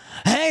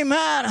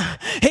 Amen.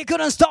 He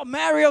couldn't stop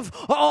Mary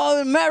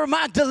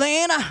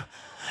Magdalene.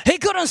 He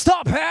couldn't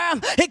stop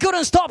her. He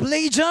couldn't stop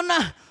Legion.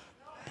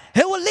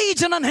 It was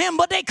Legion on him,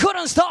 but they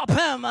couldn't stop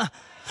him.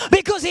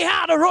 Because he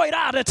had a right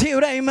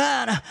attitude,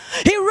 amen.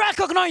 He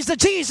recognized that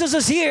Jesus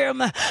is here,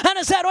 and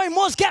he said, I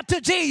must get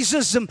to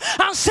Jesus, and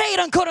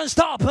Satan couldn't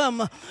stop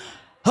him.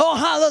 Oh,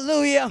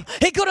 hallelujah.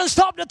 He couldn't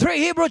stop the 3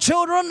 Hebrew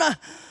children.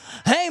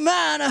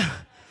 Amen.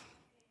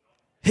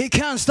 He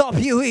can't stop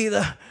you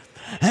either.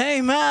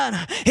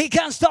 Amen. He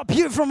can't stop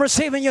you from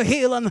receiving your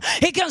healing.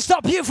 He can't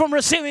stop you from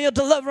receiving your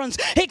deliverance.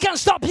 He can't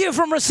stop you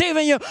from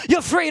receiving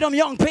your freedom,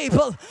 young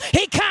people.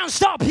 He can't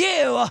stop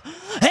you.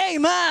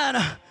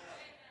 Amen.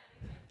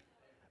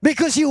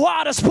 Because you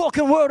are the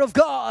spoken word of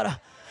God.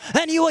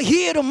 And you are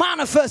here to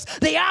manifest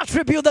the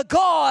attribute that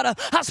God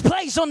has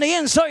placed on the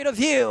inside of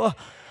you.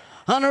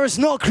 And there is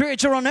no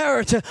creature on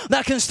earth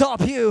that can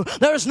stop you.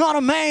 There is not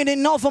a man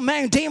enough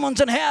among demons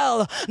in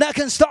hell that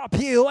can stop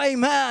you.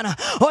 Amen.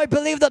 I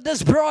believe that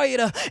this bride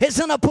is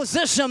in a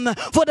position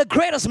for the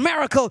greatest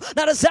miracle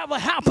that has ever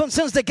happened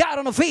since the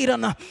Garden of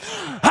Eden.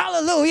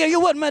 Hallelujah.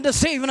 You with me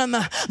this evening?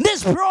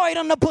 This bride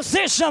in the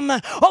position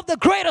of the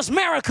greatest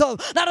miracle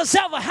that has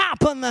ever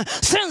happened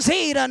since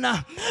Eden,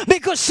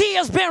 because she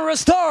has been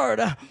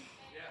restored.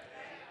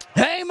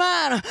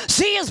 Amen.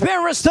 She has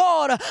been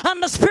restored,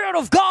 and the Spirit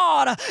of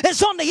God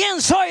is on the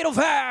inside of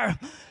her.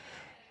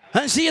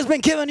 And she has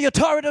been given the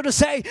authority to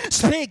say,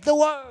 speak the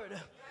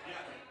word.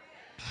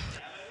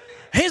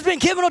 He's been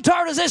given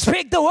authority to say,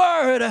 speak the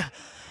word.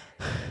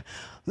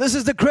 This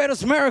is the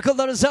greatest miracle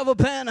that has ever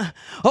been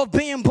of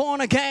being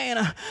born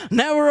again.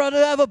 Never had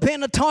ever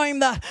been a time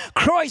that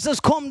Christ has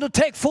come to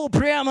take full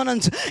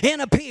preeminence in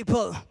a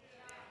people.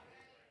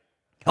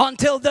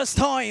 Until this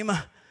time.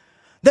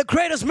 The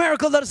greatest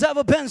miracle that has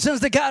ever been since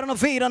the Garden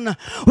of Eden,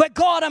 where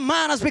God and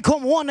man has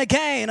become one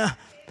again.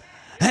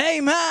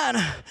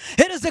 Amen.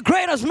 It is the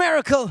greatest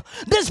miracle.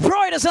 This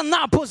bride is in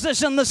that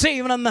position this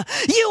evening.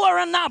 You are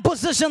in that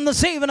position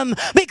this evening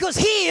because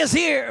he is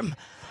here.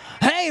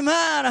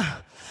 Amen.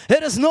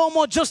 It is no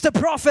more just a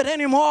prophet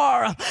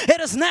anymore. It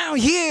is now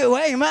you.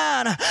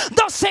 Amen.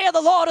 Thus saith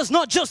the Lord is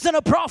not just in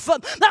a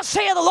prophet. Thus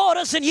saith the Lord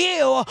is in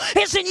you.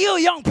 It's in you,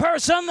 young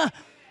person.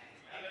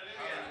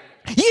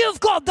 You've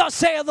got thus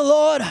saith the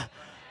Lord.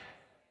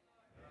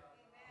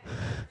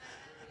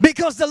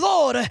 Because the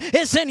Lord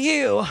is in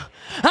you.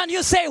 And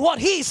you say what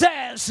he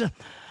says.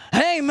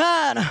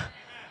 Amen.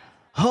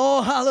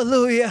 Oh,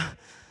 hallelujah.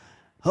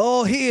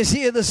 Oh, he is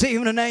here this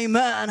evening.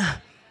 Amen.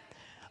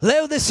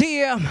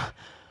 Laodicea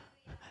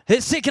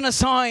is seeking a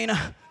sign.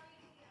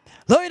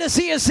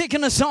 Laodicea is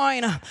seeking a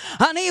sign.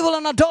 An evil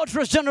and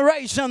adulterous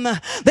generation.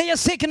 They are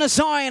seeking a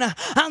sign,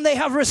 and they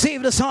have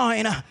received a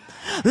sign.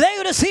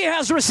 Laodicea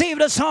has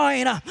received a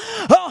sign.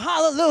 Oh,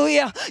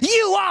 hallelujah.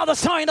 You are the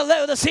sign that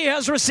Laodicea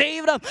has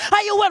received.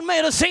 Are you with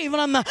me this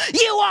evening?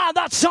 You are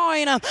that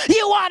sign.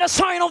 You are the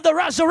sign of the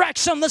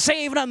resurrection this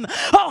evening.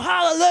 Oh,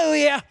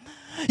 hallelujah.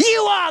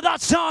 You are that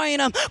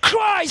sign.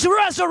 Christ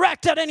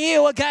resurrected in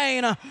you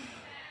again.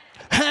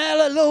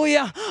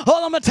 Hallelujah.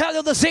 Oh, I'm going to tell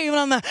you this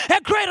evening,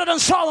 greater than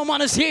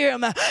Solomon is here.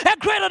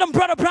 Greater than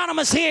Brother Branham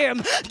is here.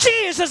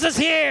 Jesus is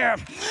here.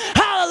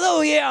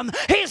 Hallelujah.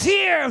 He's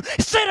here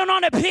sitting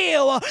on a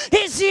pew.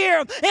 He's here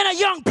in a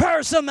young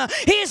person.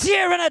 He's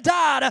here in a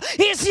dad.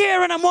 He's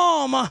here in a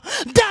mom.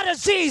 That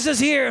is Jesus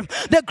here.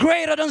 The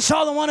greater than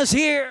Solomon is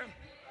here.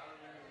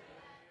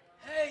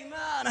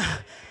 Amen.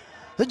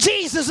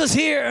 Jesus is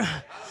here.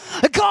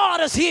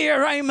 God is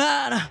here,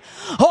 amen.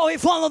 Oh,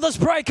 if only this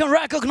bride can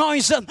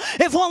recognize him,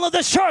 if only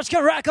this church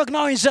can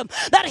recognize him,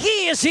 that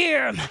he is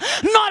here.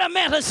 Not a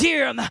man is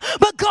here,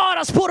 but God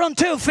has put on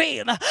 2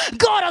 feet.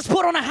 God has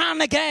put on a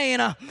hand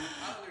again.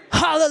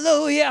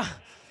 Hallelujah.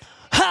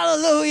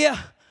 Hallelujah.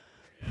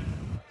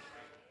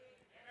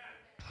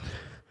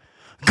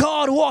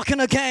 God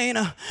walking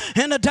again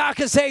in the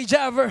darkest age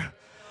ever.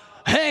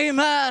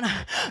 Amen.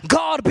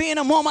 God being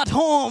a mom at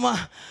home.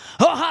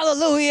 Oh,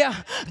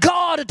 hallelujah.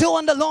 God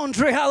doing the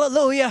laundry.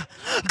 Hallelujah.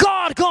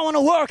 God going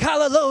to work.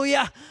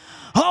 Hallelujah.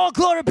 Oh,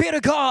 glory be to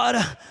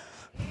God.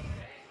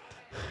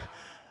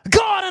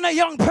 God in a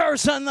young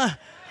person.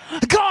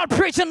 God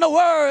preaching the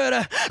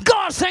word.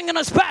 God singing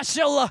a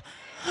special.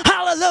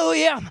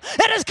 Hallelujah.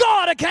 It is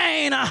God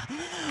again.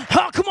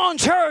 Oh, come on,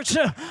 church.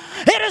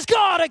 It is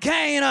God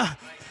again.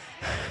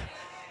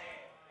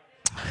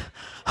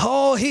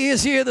 Oh, he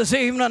is here this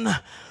evening.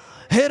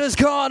 It is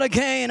God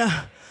again.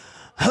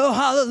 Oh,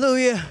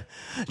 hallelujah.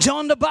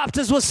 John the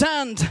Baptist was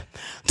sent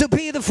to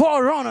be the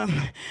forerunner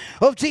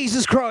of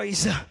Jesus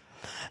Christ.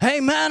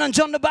 Amen. And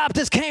John the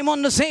Baptist came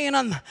on the scene,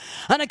 and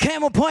it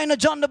came a point that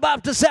John the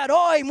Baptist said,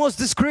 I must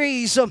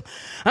decrease,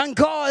 and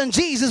God and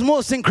Jesus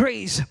must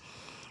increase.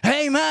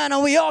 Amen.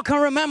 And we all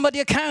can remember the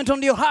account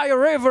on the Ohio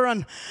River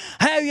and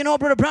how,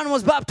 Brother Branham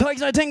was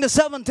baptized. I think the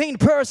 17th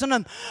person,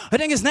 and I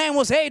think his name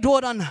was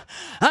Edward. And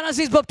as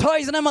he's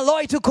baptizing him, a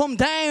light will come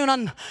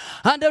down,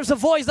 and there's a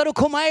voice that will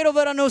come out of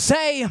it and will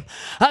say,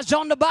 as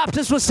John the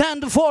Baptist was sent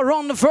to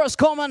forerun the first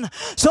coming,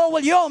 so will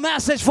your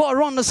message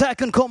forerun the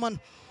second coming.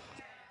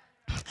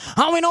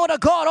 And we know that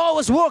God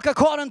always works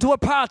according to a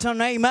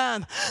pattern,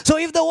 amen. So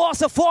if there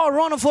was a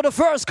forerunner for the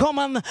first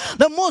coming,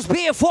 there must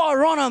be a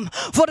forerunner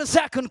for the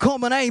second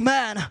coming,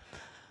 amen.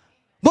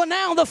 But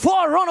now the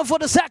forerunner for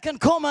the second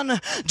coming,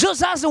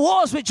 just as it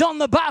was with John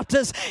the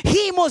Baptist,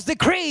 he must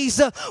decrease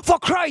for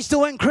Christ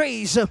to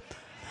increase.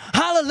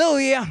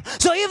 Hallelujah.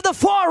 So if the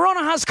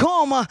forerunner has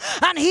come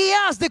and he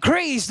has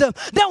decreased,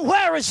 then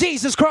where is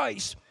Jesus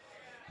Christ?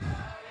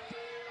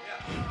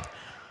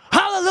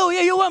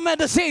 Hallelujah. You with me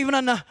this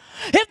evening?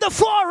 If the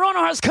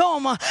forerunner has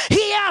come,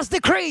 he has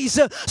decreased.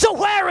 So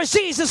where is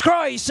Jesus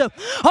Christ?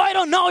 I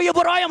don't know you,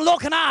 but I am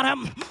looking at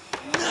him.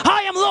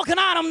 I am looking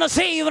at him this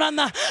evening.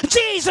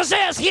 Jesus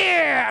is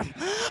here.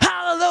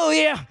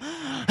 Hallelujah.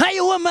 Are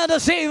you with me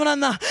this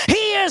evening?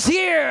 He is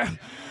here.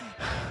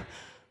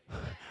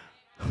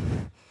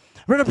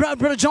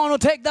 Brother John will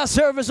take that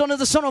service under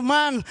the Son of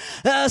Man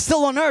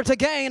still on earth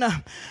again.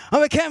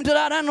 And we came to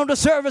that end of the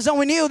service and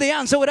we knew the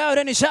answer without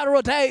any shadow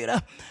of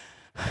doubt.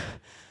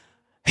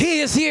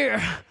 He is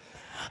here.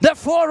 The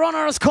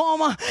forerunner has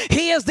come.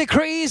 He has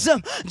decreased.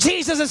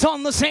 Jesus is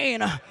on the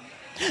scene.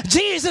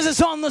 Jesus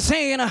is on the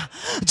scene.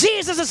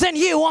 Jesus is in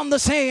you on the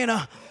scene.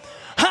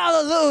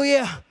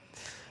 Hallelujah.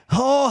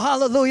 Oh,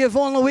 hallelujah. If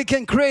only we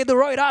can create the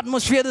right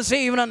atmosphere this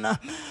evening.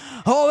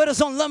 Oh, it is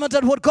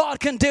unlimited what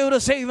God can do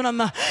this evening.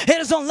 It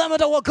is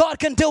unlimited what God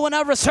can do in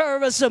every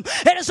service.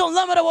 It is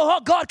unlimited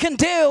what God can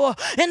do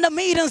in the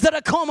meetings that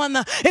are coming.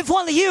 If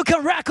only you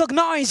can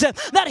recognize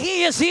that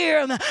He is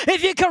here.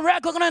 If you can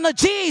recognize that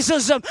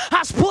Jesus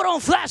has put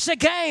on flesh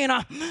again.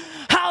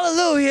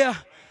 Hallelujah.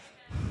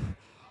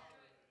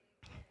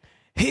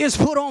 He has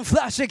put on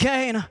flesh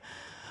again.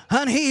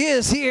 And He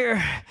is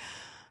here.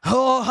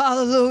 Oh,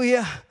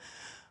 hallelujah.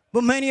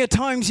 But many a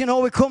times, you know,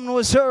 we come to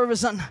a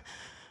service and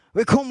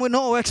we come with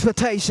no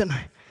expectation.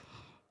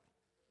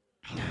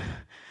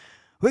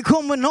 We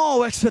come with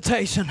no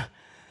expectation.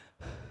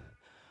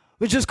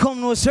 We just come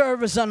to a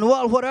service and,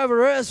 well,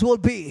 whatever it is will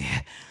be.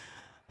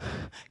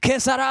 Que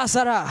sara,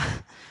 sara.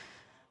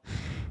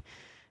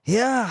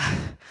 Yeah,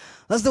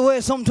 that's the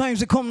way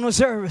sometimes we come to a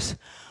service.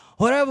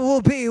 Whatever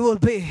will be, will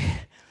be.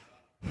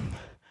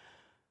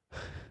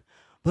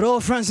 But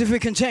oh, friends, if we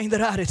can change that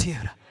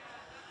attitude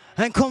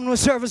and come to a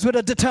service with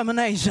a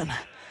determination.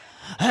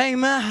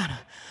 Amen.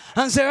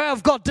 And say,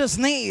 I've got this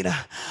need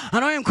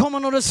and I am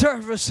coming to the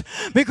service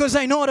because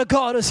I know that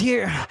God is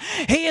here.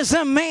 He is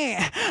in me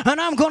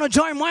and I'm going to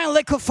join my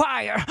lake of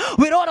fire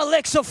with other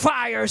lakes of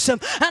fires, and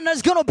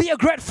there's going to be a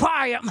great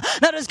fire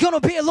that is going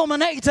to be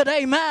illuminated.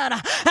 Amen.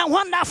 And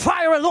when that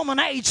fire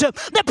illuminates,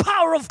 the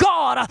power of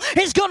God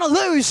is going to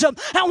lose, and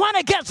when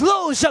it gets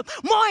loose,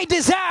 my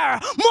desire,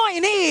 my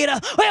need,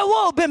 it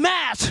will be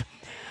met.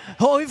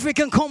 Oh, if we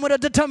can come with a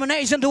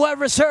determination to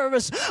every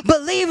service,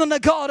 believing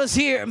that God is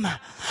here,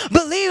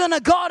 believing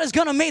that God is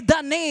going to meet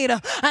that need.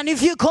 And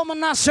if you come in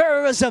that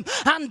service and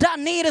that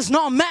need is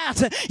not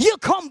met, you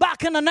come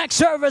back in the next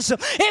service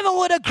even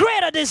with a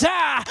greater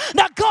desire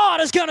that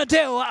God is going to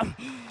do.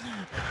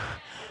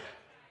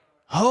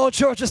 Oh,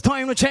 church, it's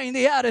time to change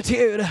the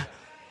attitude.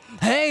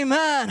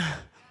 Amen.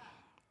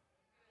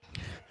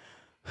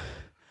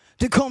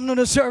 To come to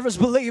the service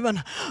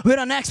believing with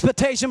an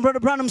expectation. Brother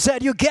Branham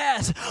said, you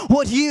get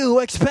what you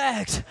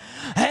expect.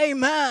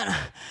 Amen.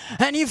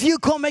 And if you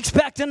come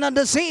expecting that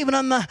this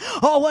evening,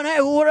 or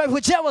whenever,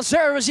 whichever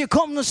service you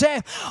come to say,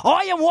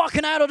 I am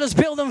walking out of this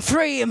building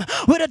free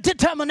with a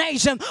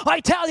determination, I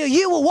tell you,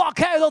 you will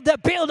walk out of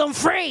that building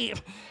free.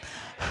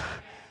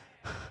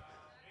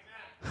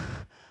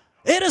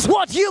 It is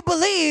what you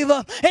believe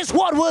is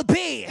what will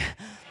be.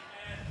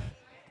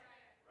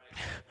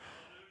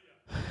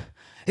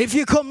 If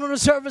you come to the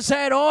service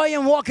and say, oh, I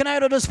am walking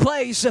out of this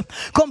place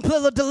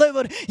completely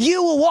delivered,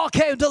 you will walk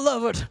out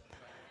delivered.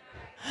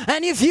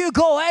 And if you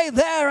go out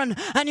there and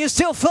you're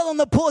still filling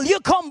the pool,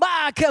 you come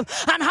back and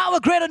have a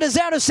greater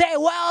desire to say,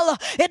 well,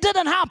 it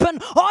didn't happen.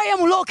 I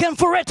am looking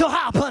for it to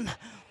happen.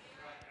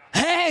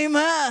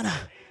 Amen.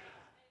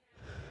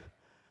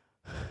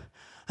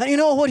 And you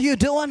know what you're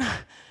doing?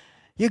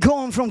 You're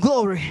going from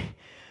glory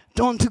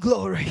unto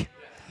glory.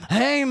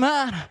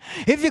 Amen.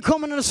 If you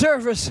come into the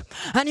service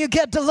and you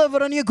get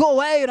delivered and you go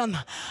out and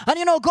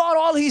you know God,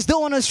 all He's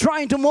doing is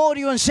trying to mold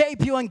you and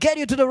shape you and get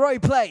you to the right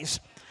place.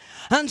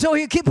 And so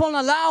He keep on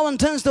allowing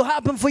things to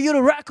happen for you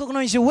to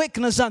recognize your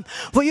weakness and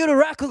for you to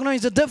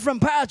recognize the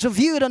different parts of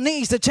you that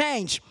needs to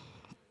change.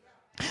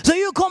 So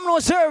you come to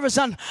a service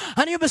and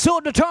you be so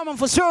determined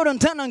for certain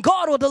thing, and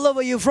God will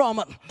deliver you from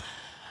it.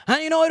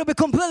 And you know it'll be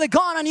completely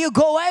gone and you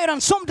go out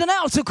and something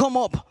else will come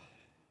up.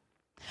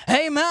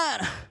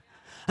 Amen.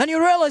 And you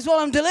realize, well,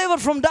 I'm delivered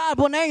from that,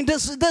 but now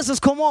this has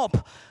come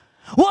up.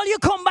 Well, you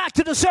come back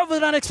to the service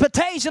with an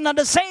expectation that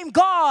the same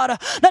God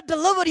that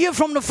delivered you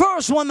from the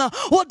first one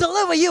will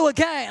deliver you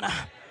again.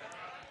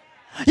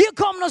 You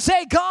come to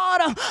say,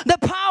 God, the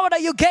power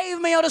that you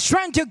gave me or the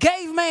strength you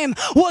gave me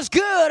was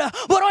good,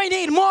 but I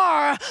need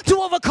more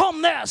to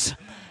overcome this.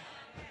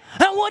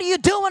 And what are you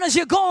doing as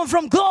you're going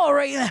from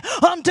glory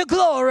unto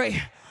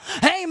glory?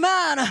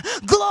 Amen.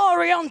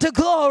 Glory unto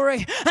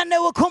glory. And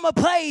there will come a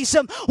place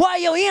where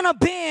your inner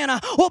being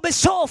will be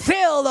so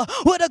filled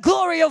with the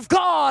glory of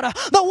God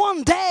that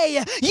one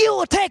day you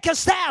will take a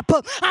step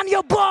and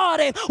your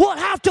body will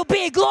have to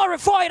be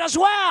glorified as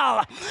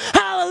well.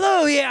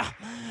 Hallelujah.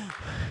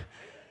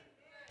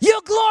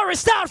 Your glory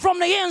starts from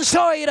the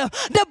inside.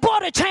 The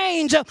body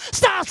change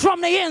starts from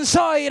the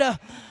inside.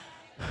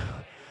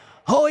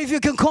 Oh, if you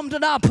can come to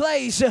that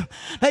place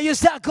that you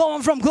start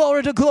going from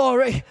glory to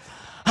glory.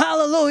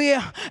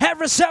 Hallelujah.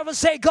 Every service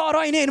say, God,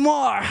 I need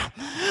more.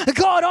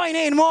 God, I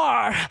need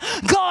more.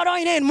 God,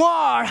 I need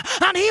more.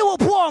 And He will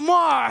pour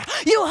more.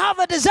 You have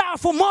a desire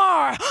for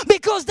more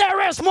because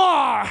there is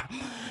more.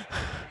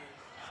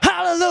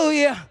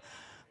 Hallelujah.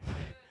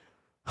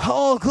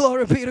 Oh,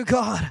 glory be to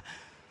God.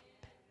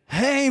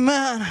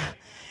 Amen.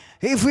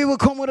 If we will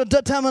come with a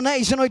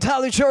determination, I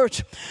tell you,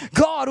 church,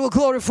 God will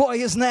glorify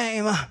His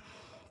name.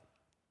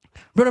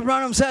 Brother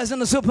Branham says in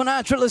the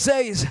supernatural, it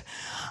says,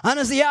 and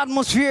it's the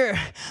atmosphere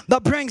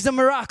that brings the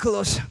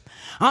miraculous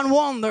and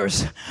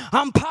wonders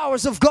and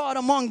powers of God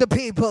among the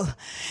people.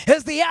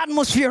 It's the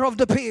atmosphere of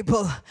the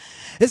people.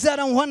 Is that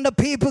when the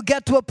people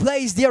get to a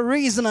place, they're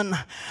reasoning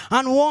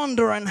and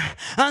wondering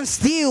and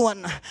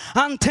stewing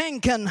and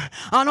thinking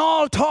and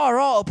all tore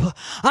up,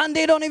 and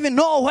they don't even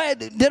know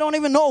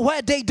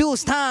where they do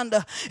stand.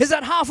 Is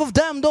that half of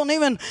them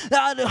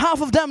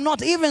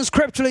not even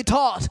scripturally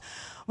taught?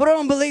 But I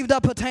don't believe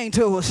that pertains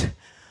to us.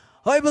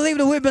 I believe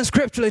that we've been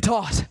scripturally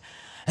taught.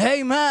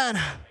 Amen.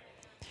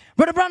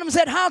 Brother Branham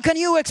said, how can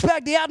you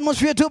expect the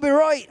atmosphere to be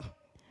right?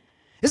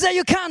 Is that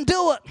you can't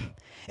do it.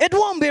 It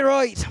won't be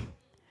right.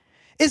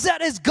 Is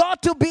that it's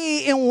got to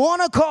be in one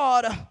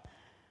accord,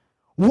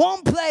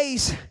 one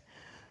place,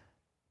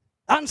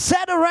 and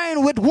set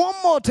around with one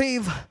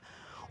motive,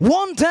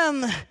 one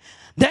thing,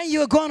 then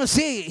you're going to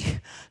see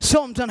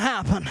something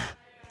happen.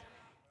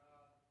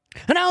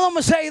 And now let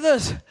me say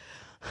this.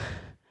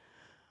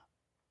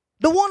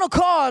 The one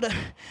accord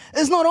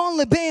is not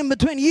only being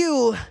between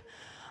you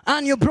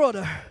and your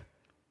brother.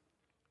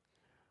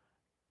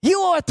 You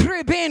are a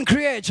three-being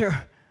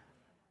creature.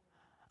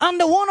 And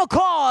the one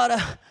accord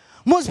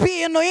must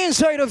be in the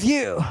inside of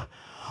you.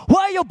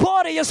 While your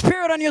body, your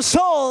spirit, and your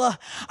soul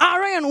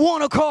are in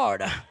one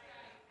accord.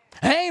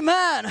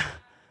 Amen.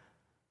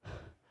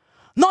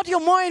 Not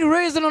your mind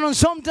reasoning on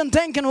something,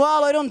 thinking,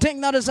 well, I don't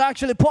think that is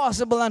actually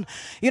possible. And,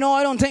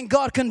 I don't think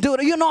God can do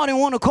it. You're not in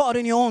one accord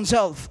in your own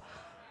self.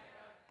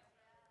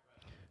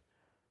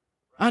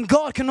 And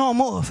God cannot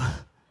move.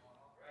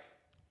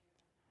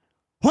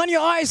 When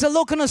your eyes are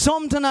looking at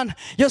something and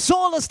your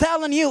soul is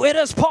telling you it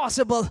is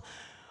possible,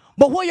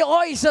 but what your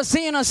eyes are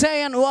seeing and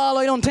saying, well,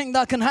 I don't think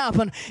that can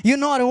happen, you're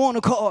not in one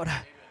accord.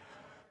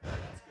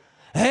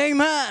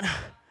 Amen.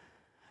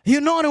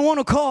 You're not in one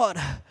accord.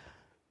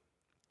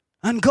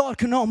 And God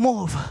cannot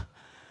move.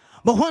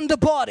 But when the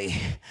body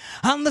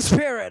and the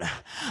spirit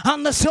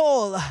and the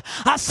soul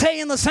are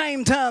saying the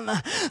same thing,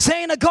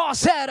 saying that God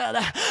said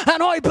it,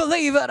 and I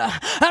believe it,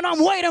 and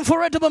I'm waiting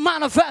for it to be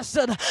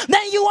manifested,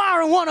 then you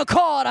are in one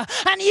accord,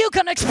 and you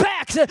can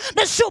expect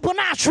the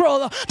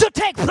supernatural to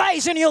take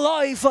place in your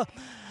life.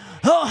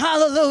 Oh,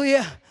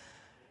 hallelujah.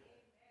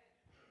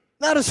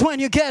 That is when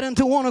you get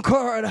into one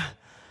accord.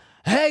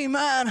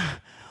 Amen.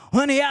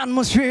 When the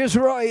atmosphere is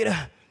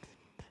right.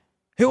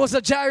 It was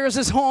at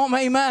Jairus' home,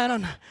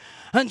 amen.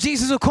 And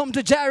Jesus will come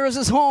to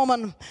Jairus' home,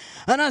 and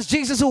as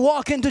Jesus will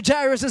walk into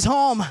Jairus'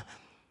 home,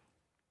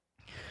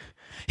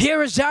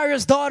 here is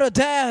Jairus' daughter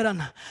dead,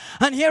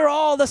 and here are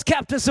all the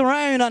skeptics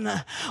around,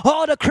 and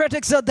all the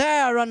critics are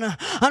there, and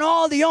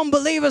all the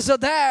unbelievers are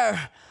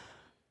there,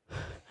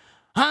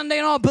 and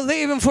they're not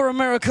believing for a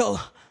miracle.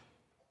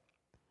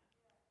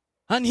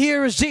 And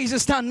here is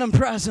Jesus standing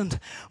present,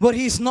 but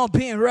He's not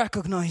being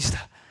recognized.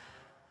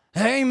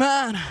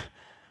 Amen.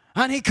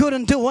 And He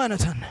couldn't do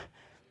anything.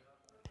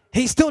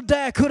 He stood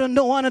there, couldn't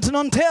do anything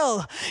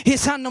until He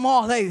sent them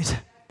all out.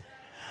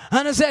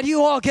 And He said,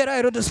 you all get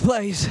out of this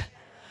place.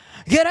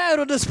 Get out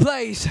of this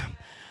place.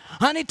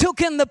 And He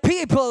took in the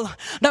people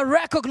that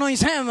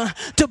recognized Him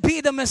to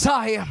be the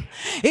Messiah.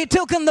 He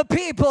took in the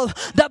people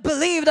that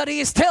believe that He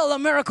is still a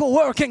miracle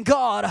working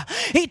God.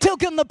 He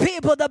took in the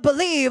people that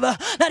believe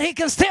that He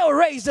can still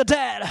raise the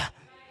dead.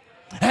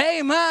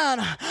 Amen.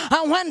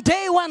 And when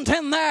they went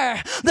in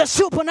there, the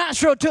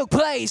supernatural took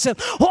place.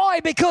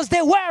 Why? Because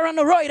they were in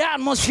the right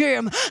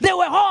atmosphere. They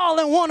were all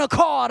in one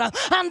accord,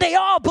 and they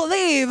all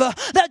believed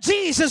that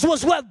Jesus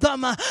was with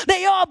them.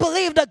 They all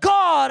believed that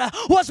God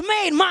was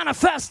made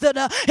manifested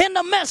in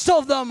the midst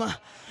of them,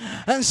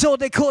 and so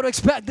they could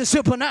expect the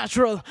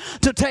supernatural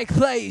to take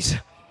place.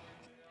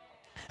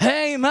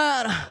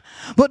 Amen.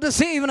 But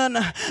this evening,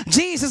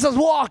 Jesus has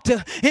walked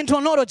into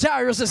another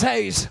Jairus'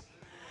 house.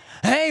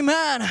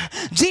 Amen.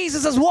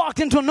 Jesus has walked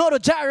into another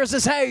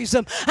Jairus' house,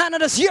 and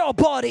it is your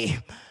body.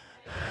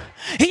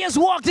 He has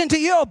walked into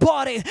your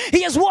body.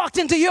 He has walked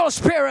into your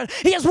spirit.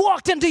 He has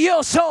walked into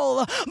your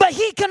soul. But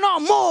He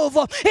cannot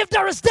move if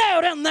there is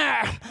doubt in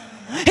there.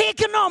 He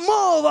cannot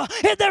move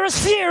if there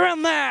is fear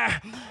in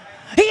there.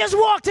 He has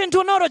walked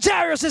into another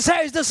Jairus'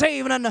 house this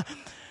evening.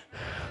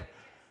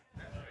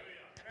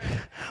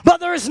 But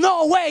there is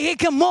no way He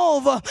can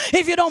move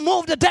if you don't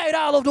move the doubt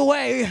out of the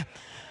way.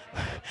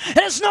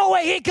 There's no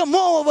way He can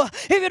move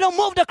if you don't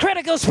move the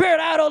critical spirit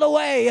out of the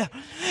way.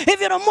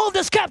 If you don't move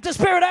the skeptic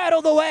spirit out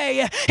of the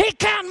way, He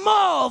can't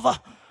move.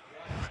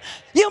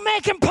 You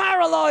make him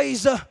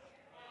paralyzed.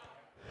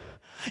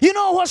 You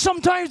know what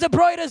sometimes the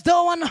bride is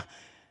doing?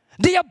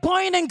 They are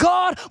binding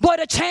God by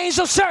the change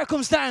of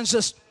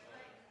circumstances.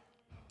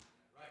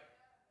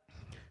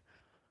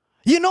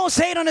 You know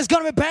Satan is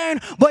going to be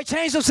bound by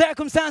change of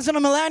circumstance in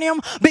the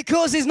millennium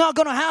because he's not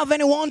going to have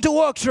anyone to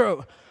work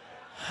through.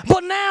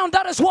 But now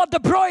that is what the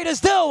bride is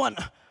doing.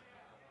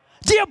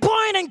 They are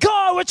binding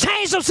God with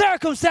change of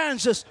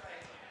circumstances.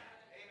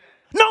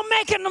 Not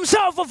making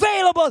themselves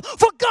available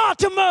for God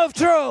to move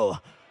through.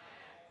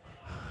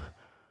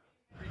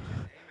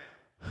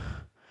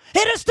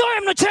 It is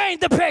time to change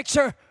the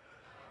picture.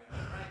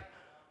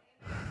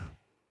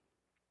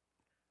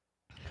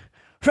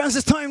 Friends,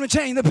 it's time to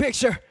change the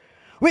picture.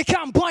 We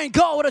can't bind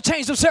God with a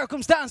change of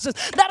circumstances.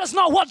 That is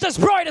not what this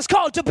bride is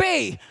called to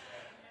be.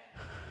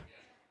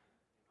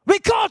 We're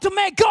called to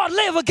make God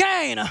live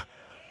again.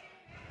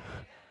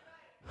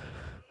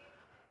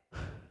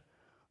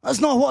 That's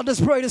not what this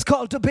bride is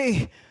called to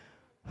be.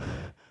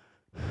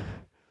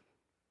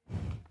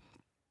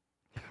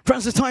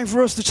 Friends, it's time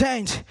for us to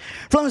change.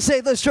 Let me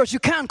say this, church, you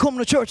can't come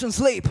to church and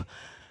sleep.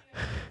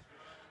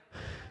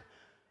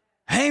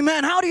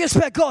 Amen. How do you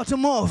expect God to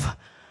move?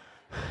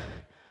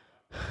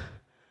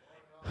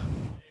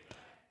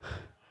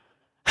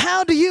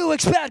 How do you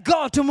expect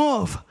God to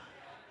move?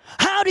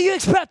 How do you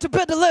expect to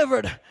be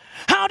delivered?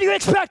 How do you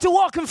expect to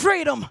walk in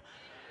freedom?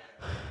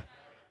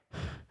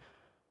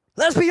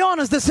 Let's be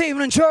honest this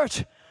evening,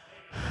 church.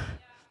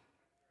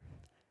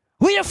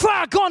 We have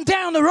far gone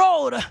down the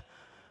road.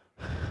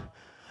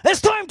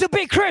 It's time to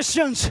be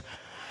Christians.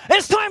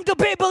 It's time to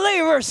be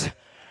believers.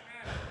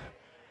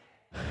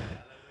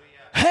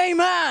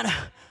 Amen.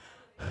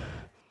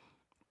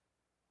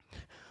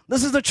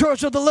 This is the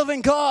church of the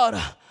living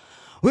God.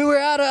 We were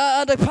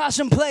at a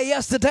Passion Play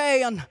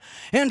yesterday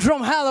in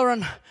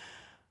Drumhalloran.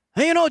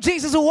 And you know,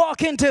 Jesus would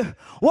walk,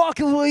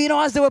 you know,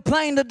 as they were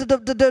playing,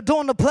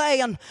 doing the play,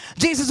 and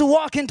Jesus would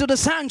walk into the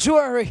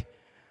sanctuary.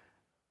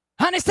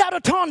 And he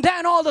started throwing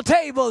down all the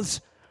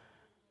tables.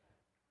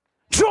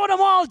 Threw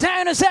them all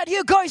down and said,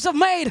 you guys have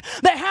made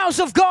the house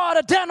of God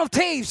a den of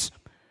thieves.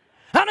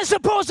 And it's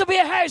supposed to be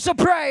a house of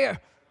prayer.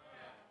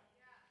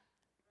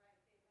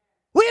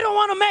 We don't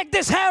want to make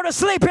this house a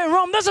sleeping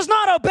room. This is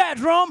not a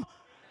bedroom.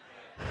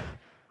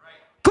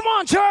 Come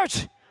on,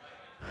 church.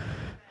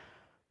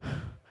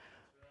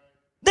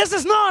 This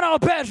is not our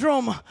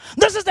bedroom.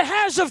 This is the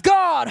house of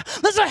God.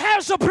 This is a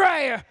house of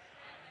prayer.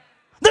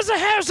 This is a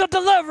house of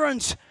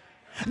deliverance.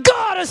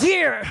 God is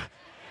here.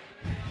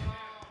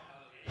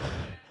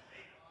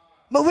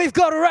 But we've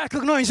got to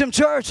recognize him,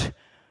 church.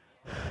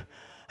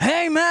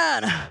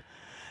 Amen.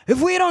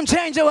 If we don't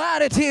change our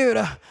attitude,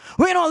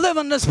 we don't live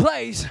in this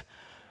place.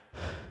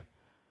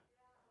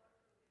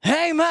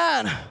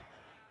 Amen.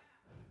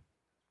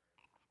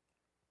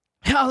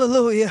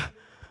 Hallelujah.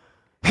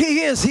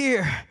 He is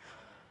here.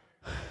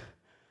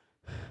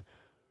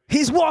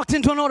 He's walked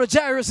into another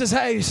Jairus'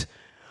 house.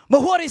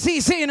 But what is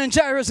he seeing in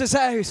Jairus'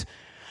 house?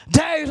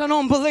 Doubt and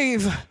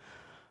unbelief.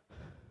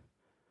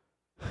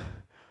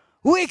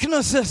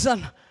 Weaknesses,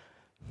 and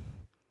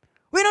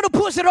we need to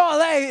push it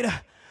all out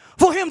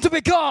for him to be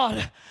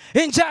God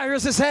in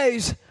Jairus'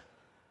 house.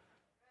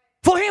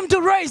 For him to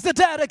raise the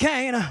dead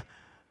again.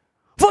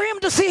 For him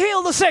to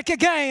heal the sick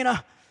again.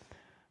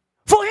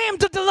 For him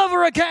to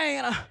deliver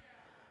again.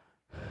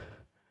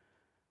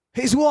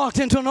 He's walked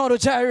into another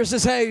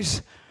Jairus'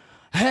 house.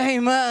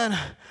 Amen.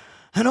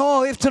 And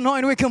oh, if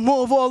tonight we can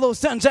move all those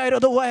sins out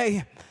of the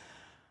way.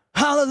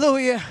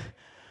 Hallelujah.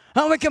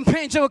 And we can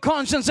paint our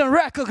conscience and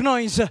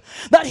recognize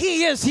that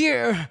he is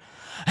here.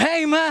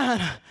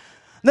 Amen.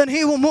 Then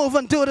he will move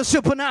and do the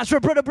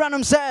supernatural. Brother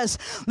Branham says,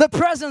 the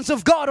presence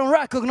of God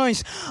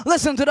unrecognized.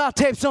 Listen to that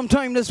tape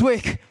sometime this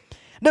week.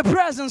 The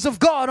presence of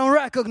God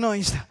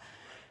unrecognized.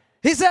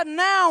 He said,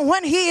 now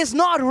when he is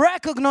not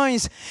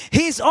recognized,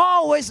 he's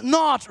always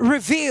not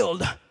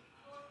revealed.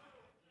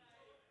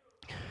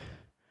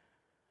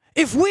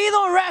 If we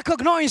don't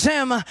recognize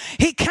him,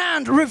 he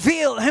can't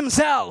reveal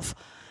himself.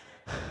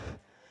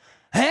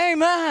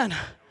 Amen.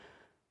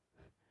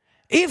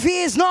 If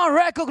he is not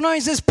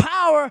recognized, his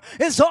power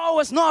is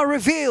always not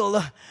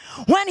revealed.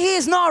 When he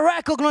is not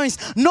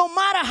recognized, no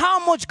matter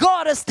how much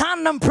God is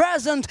standing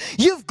present,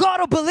 you've got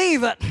to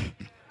believe it.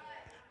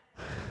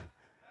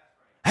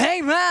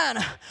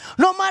 Amen.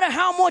 No matter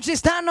how much he's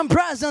standing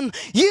present,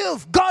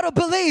 you've got to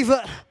believe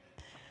it.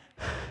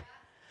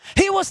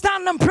 He was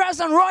standing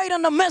present right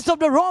in the midst of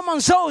the Roman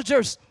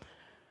soldiers.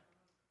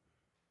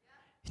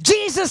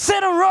 Jesus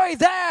sitting right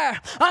there,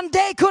 and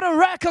they couldn't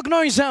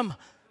recognize him.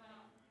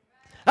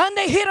 And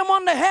they hit him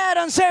on the head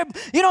and said,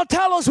 you know,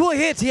 tell us who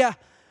hit you.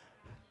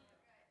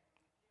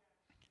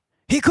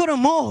 He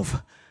couldn't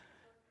move.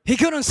 He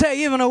couldn't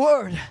say even a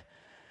word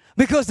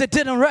because they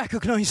didn't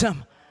recognize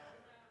him.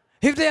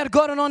 If they had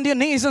gotten on their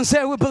knees and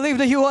said, we believe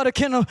that you are the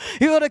king,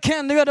 you are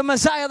the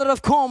Messiah that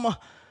have come,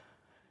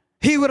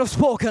 he would have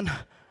spoken.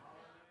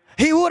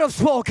 He would have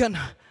spoken.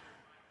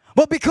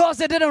 But because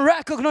they didn't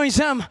recognize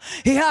him,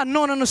 he had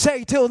nothing to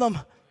say to them.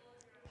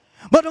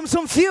 But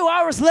some few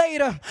hours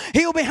later,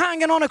 he will be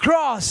hanging on a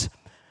cross.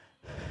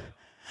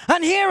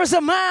 And here is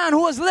a man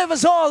who has lived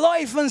his whole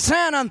life in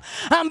sin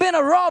and been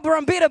a robber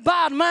and been a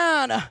bad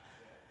man.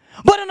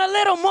 But in a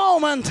little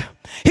moment,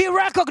 he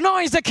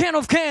recognized the King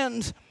of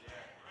Kings.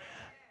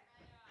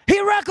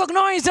 He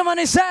recognized him and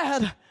he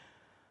said,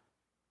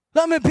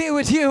 let me be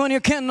with you in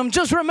your kingdom.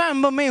 Just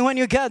remember me when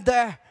you get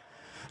there.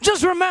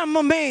 Just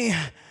remember me.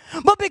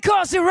 But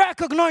because he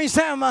recognized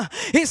him,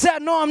 he said,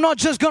 no, I'm not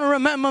just going to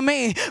remember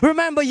me.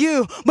 Remember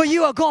you, but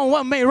you are going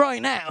with me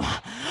right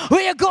now.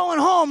 We are going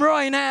home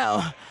right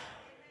now.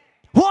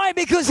 Why?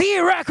 Because he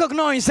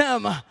recognized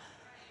him.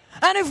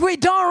 And if we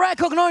don't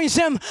recognize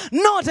him,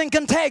 nothing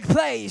can take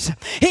place.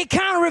 He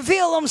can't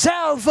reveal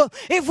himself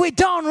if we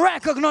don't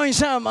recognize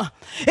him.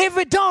 If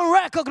we don't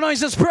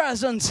recognize his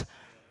presence.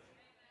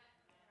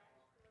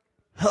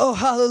 Oh,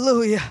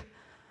 hallelujah.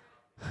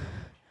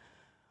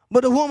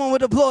 But the woman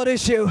with the blood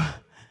issue,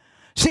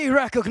 she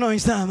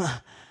recognized him.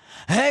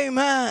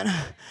 Amen.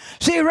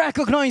 She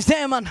recognized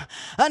him,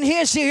 and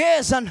here she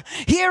is, and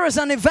here is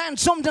an event,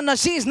 something that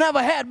she's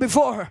never had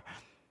before.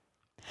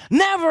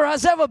 Never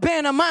has ever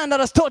been a man that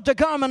has touched the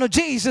garment of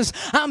Jesus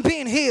and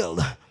been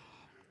healed.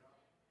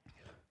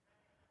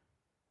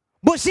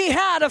 But she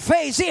had a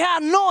faith. She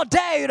had no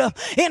doubt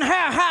in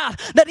her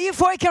heart that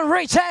if I can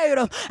reach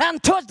out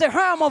and touch the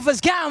hem of his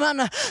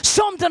garment,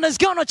 something is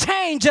going to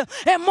change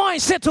in my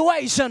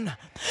situation.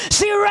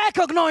 She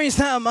recognized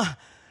him.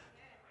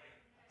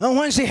 And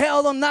when she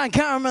held on that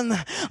garment,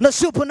 the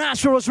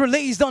supernatural was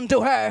released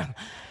unto her.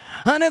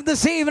 And if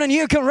this evening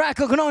you can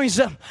recognize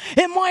it,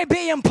 it might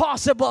be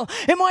impossible.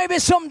 It might be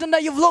something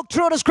that you've looked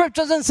through the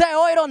scriptures and say,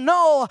 oh, I don't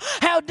know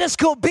how this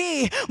could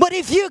be. But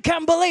if you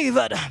can believe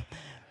it,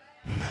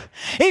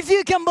 if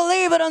you can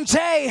believe it and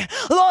say,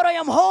 Lord, I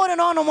am holding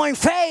on to my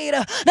faith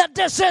that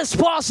this is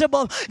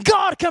possible,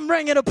 God can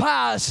bring it to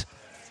pass.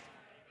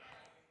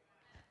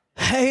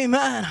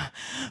 Amen.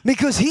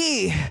 Because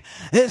he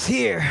is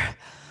here.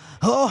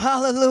 Oh,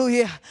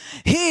 hallelujah.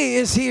 He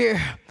is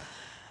here.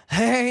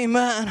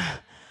 Amen.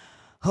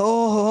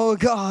 Oh,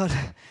 God.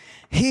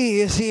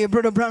 He is here.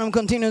 Brother Branham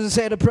continues to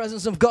say the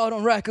presence of God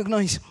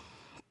unrecognized.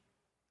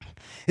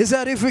 Is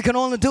that if we can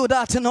only do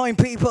that tonight,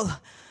 people?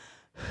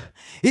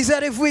 He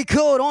said if we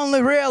could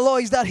only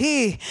realize that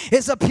he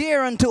is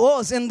appearing to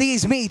us in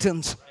these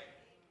meetings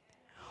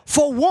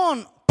for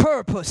one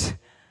purpose.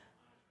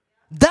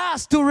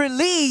 That's to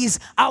release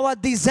our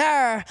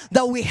desire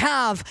that we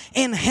have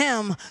in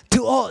him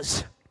to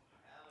us.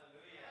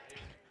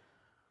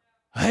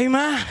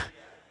 Amen.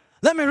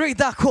 Let me read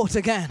that quote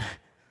again.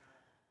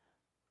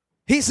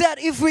 He said,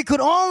 if we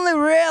could only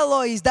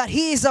realize that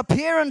he is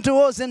appearing to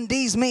us in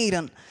these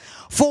meetings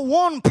for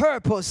one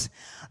purpose,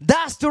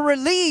 that's to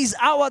release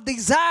our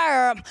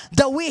desire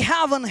that we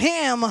have in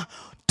him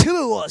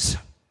to us.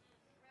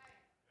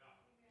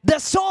 The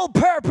sole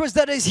purpose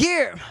that is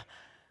here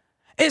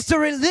is to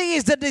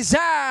release the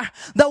desire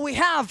that we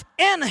have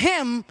in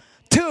him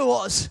to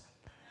us.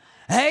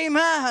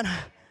 Amen.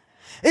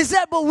 Is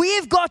that, but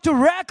we've got to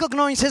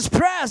recognize his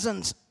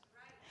presence.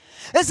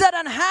 Is that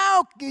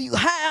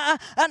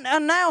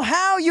and now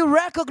how you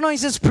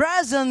recognize his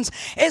presence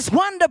is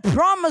when the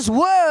promised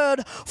word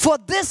for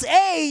this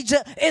age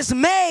is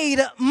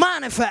made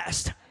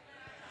manifest.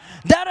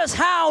 That is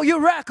how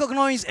you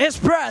recognize his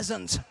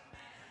presence.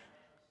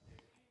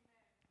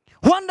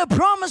 When the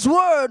promised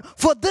word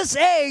for this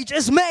age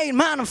is made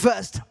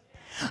manifest.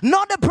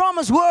 Not the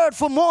promised word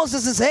for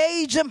Moses'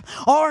 age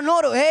or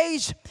another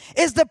age.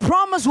 It's the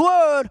promised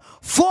word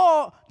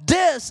for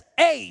this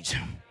age.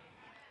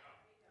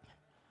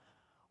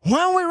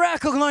 When we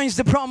recognize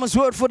the promised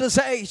word for this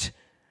age,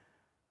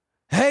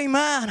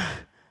 amen,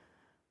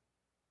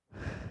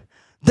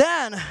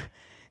 then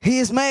he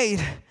is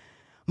made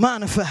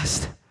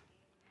manifest.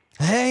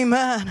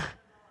 Amen.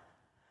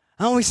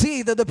 And we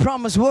see that the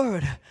promised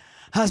word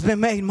has been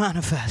made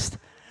manifest.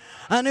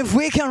 And if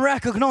we can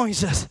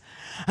recognize it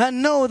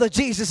and know that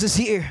Jesus is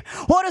here,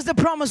 what is the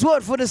promised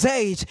word for this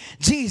age?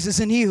 Jesus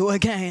in you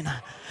again.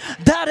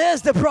 That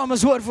is the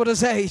promised word for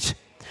this age.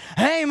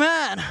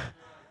 Amen.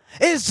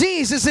 Is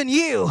Jesus in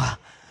you?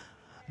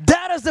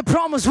 That is the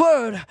promised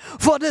word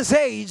for this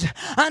age.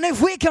 And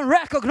if we can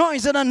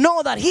recognize it and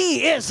know that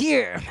he is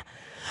here,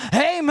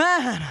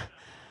 amen,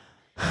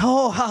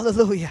 oh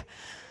hallelujah,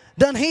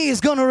 then he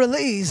is going to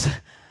release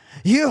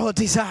your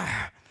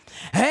desire.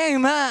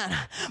 Amen.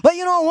 But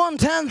you know one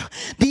thing,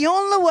 the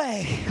only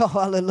way, oh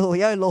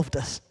hallelujah, I love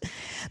this,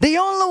 the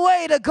only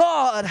way that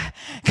God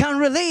can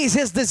release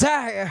his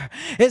desire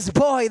is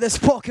by the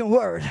spoken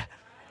word.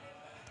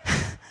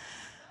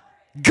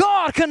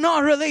 God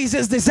cannot release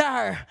his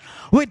desire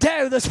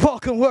without the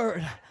spoken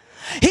word.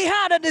 He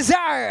had a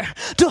desire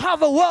to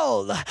have a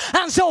world,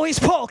 and so he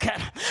spoke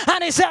it.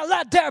 And he said,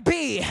 let there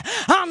be,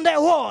 and there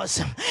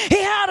was.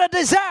 He had a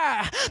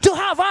desire to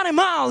have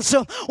animals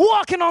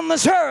walking on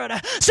this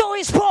earth, so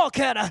he spoke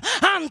it,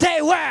 and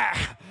they were.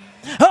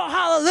 Oh,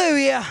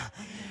 hallelujah.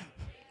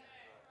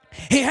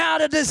 He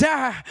had a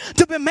desire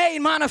to be made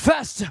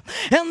manifest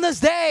in this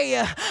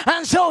day.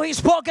 And so he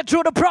spoke it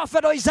through the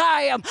prophet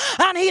Isaiah.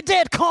 And he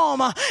did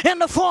come in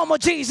the form of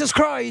Jesus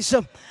Christ.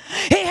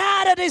 He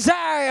had a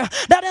desire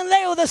that in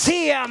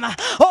Laodicea,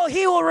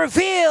 he will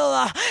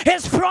reveal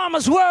his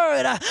promised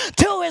word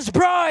to his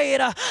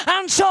bride.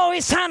 And so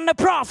he sent the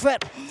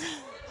prophet.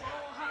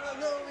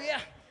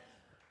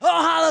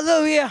 Oh,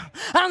 hallelujah.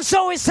 And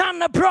so he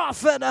sent the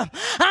prophet,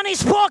 and he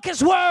spoke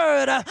his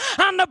word,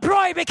 and the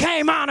bride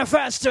became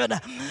manifested.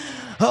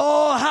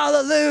 Oh,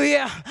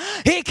 hallelujah.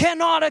 He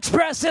cannot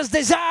express his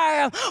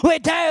desire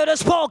without a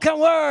spoken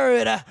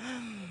word.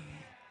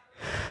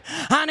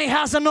 And he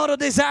has another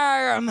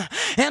desire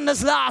in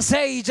this last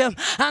age,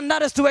 and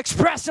that is to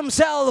express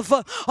himself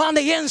on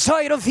the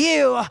inside of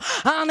you.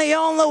 And the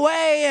only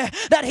way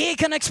that he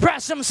can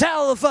express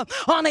himself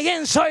on the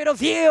inside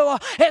of you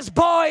is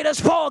by the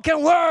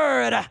spoken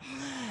word.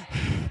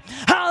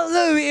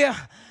 Hallelujah.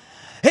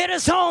 It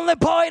is only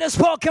by the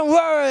spoken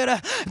word.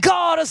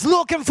 God is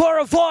looking for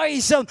a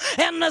voice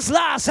in this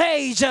last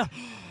age.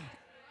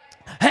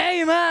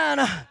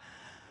 Amen.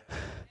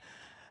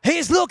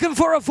 He's looking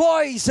for a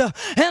voice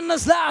in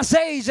this last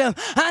age, and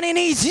he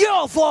needs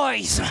your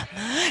voice.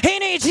 He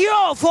needs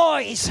your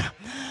voice.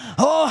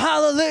 Oh,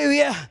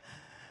 hallelujah.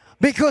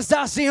 Because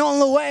that's the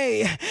only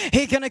way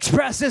he can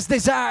express his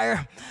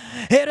desire.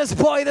 It is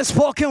by the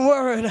spoken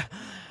word.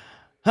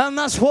 And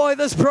that's why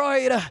this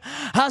bride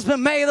has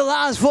been made the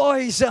last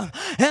voice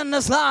in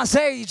this last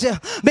age.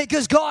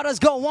 Because God has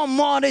got one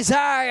more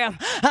desire,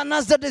 and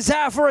that's the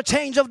desire for a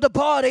change of the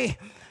body.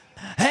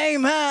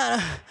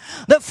 Amen.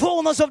 The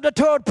fullness of the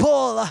third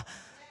pull.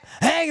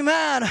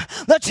 Amen.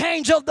 The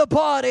change of the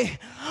body.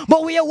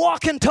 But we are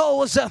walking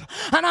towards and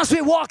as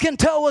we walk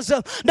towards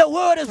the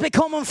word is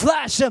becoming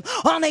flesh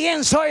on the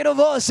inside of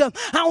us,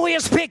 and we are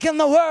speaking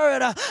the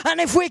word.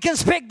 And if we can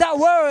speak that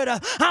word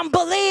and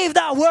believe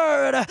that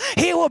word,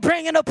 he will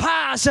bring it to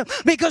pass.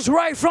 Because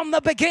right from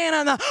the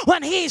beginning,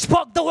 when he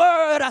spoke the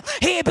word,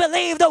 he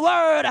believed the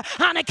word,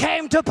 and it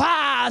came to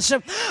pass.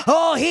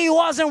 Oh, he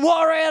wasn't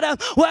worried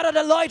whether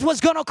the light was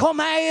going to come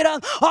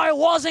out or it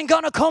wasn't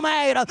going to come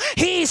out.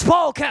 He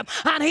spoke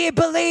and he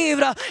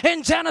believed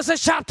in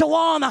Genesis chapter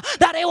 1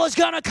 that it was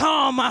going to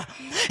come.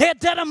 It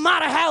didn't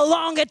matter how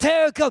long it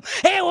took.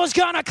 It was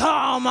going to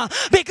come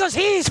because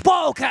he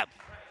spoke it.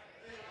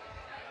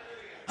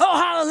 Oh,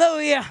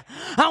 hallelujah.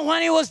 And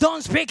when he was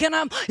done speaking,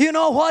 you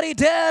know what he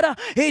did?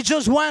 He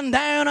just went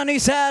down and he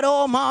said,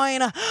 oh,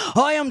 mine,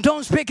 I am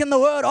done speaking the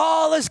word.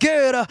 All is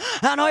good.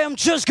 And I am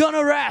just going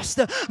to rest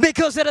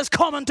because it is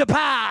coming to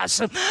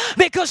pass.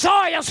 Because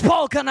I have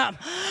spoken it.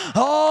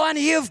 Oh, and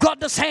you've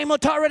got the same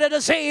authority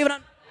this evening.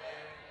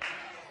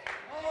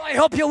 I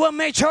hope you will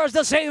make church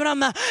this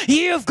evening.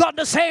 You've got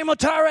the same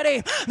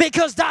authority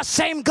because that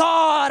same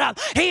God,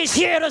 he's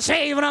here this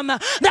evening.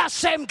 That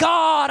same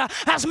God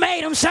has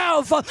made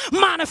himself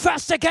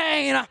manifest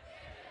again.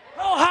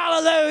 Oh,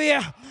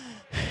 hallelujah.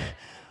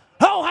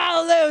 Oh,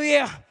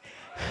 hallelujah.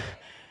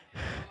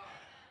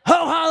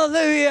 Oh,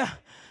 hallelujah.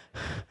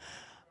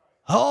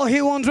 Oh,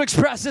 he wants to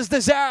express his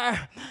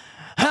desire.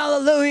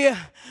 Hallelujah.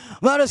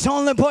 But it's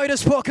only by the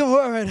spoken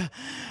word.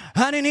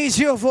 And he needs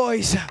your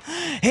voice.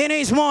 He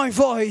needs my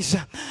voice.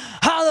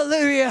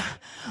 Hallelujah.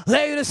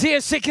 Laodicea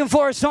is seeking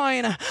for a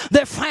sign.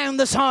 They found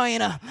the sign.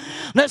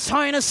 The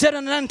sign is set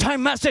in an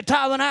end-time message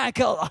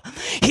tabernacle.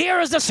 Here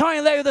is the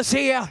sign,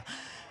 Laodicea.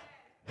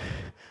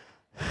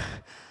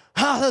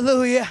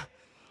 Hallelujah.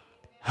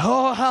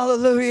 Oh,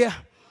 hallelujah.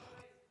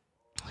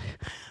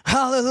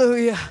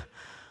 Hallelujah.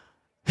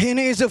 He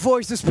needs a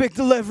voice to speak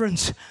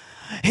deliverance.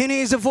 He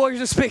needs a voice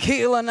to speak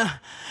healing.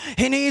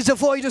 He needs a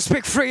voice to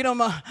speak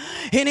freedom.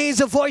 He needs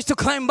a voice to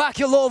claim back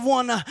your loved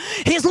one.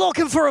 He's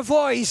looking for a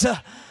voice.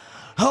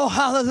 Oh,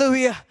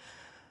 hallelujah.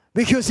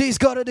 Because he's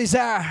got a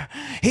desire.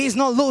 He's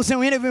not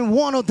losing even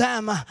one of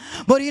them.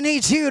 But he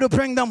needs you to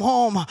bring them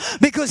home.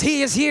 Because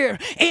he is here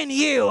in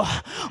you.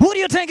 What do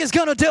you think is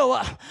going to do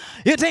it?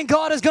 You think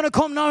God is going to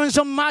come now in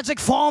some magic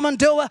form and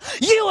do it?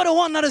 You are the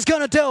one that is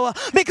going to do it.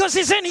 Because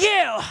he's in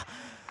you.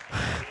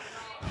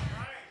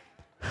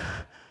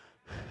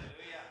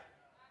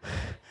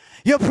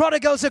 Your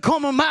prodigals are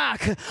coming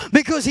back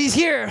because he's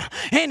here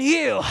in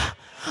you.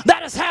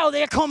 That is how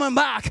they're coming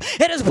back.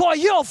 It is by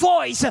your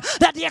voice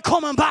that they're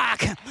coming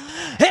back.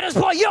 It is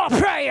by your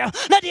prayer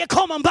that they're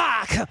coming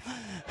back.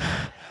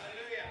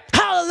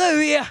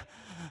 Hallelujah.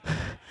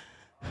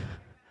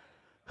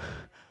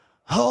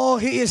 Oh,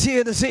 he is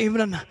here this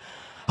evening.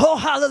 Oh,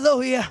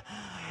 hallelujah.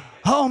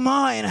 Oh,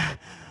 mine.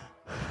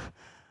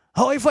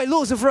 Oh, if I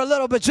lose it for a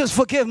little bit, just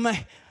forgive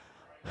me.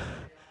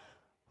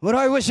 But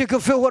I wish you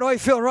could feel what I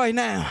feel right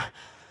now.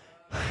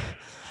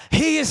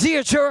 He is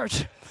here,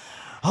 church.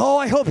 Oh,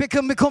 I hope it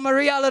can become a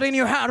reality in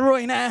your heart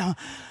right now.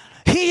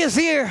 He is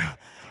here.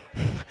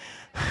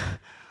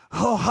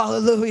 Oh,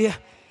 hallelujah.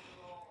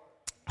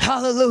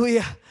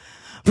 Hallelujah.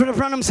 Brother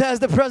Branham says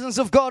the presence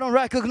of God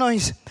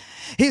unrecognized.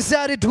 He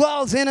said it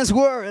dwells in his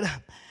word.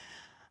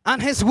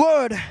 And his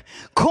word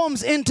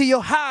comes into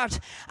your heart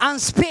and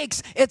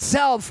speaks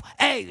itself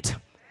out.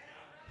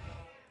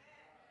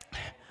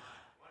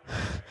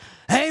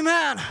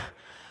 Amen.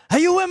 Are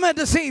you with me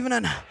this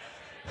evening?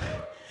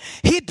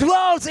 He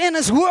dwells in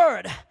His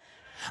Word,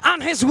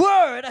 and His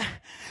Word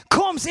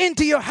comes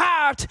into your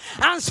heart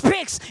and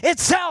speaks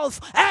itself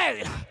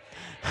out.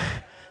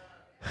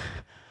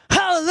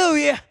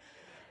 Hallelujah.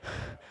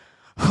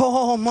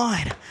 Oh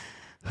my.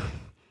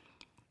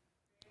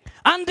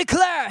 And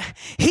declare,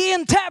 He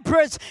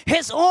interprets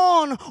His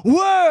own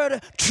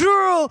Word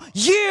through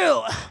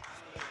you.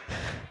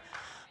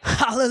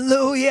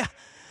 Hallelujah.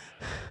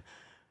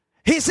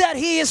 He said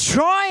He is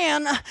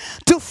trying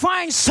to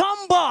find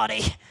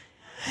somebody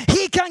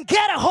He can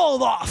get a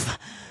hold of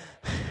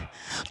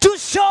to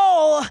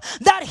show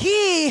that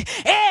He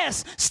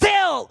is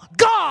still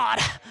God.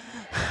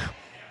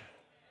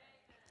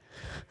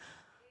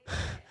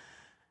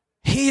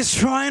 He is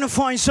trying to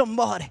find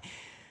somebody.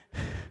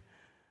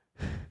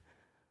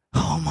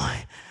 Oh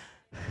my.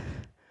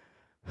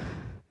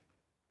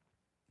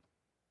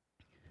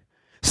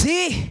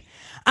 See?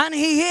 And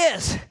He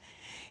is.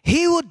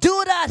 He would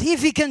do that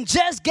if He can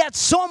just get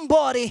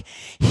somebody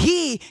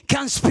He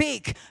can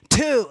speak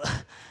to.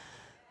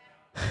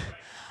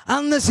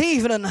 And this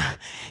evening,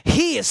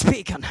 He is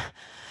speaking.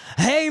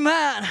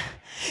 Amen.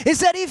 He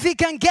said if He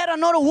can get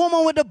another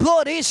woman with a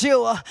blood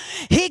issue,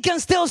 He can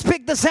still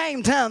speak the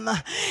same thing.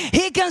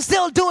 He can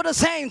still do the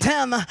same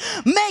thing.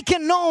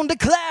 Making known,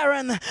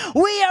 declaring,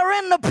 we are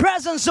in the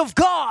presence of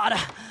God.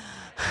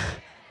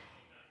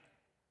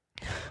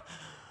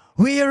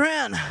 We are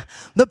in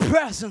the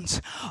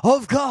presence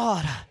of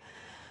God.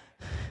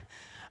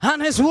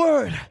 And His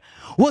Word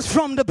was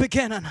from the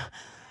beginning.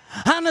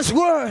 And His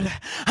Word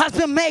has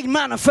been made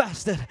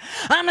manifested.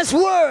 And His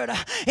Word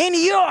in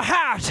your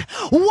heart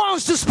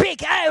wants to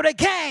speak out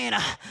again.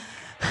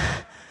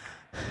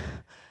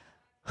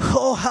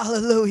 Oh,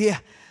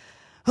 hallelujah.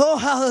 Oh,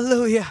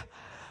 hallelujah.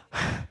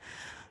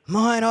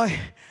 Mine,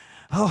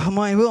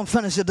 we won't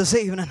finish it this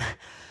evening.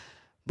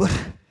 But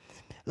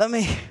let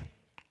me...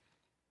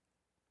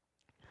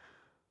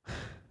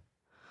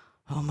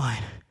 Oh,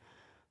 mine.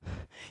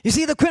 You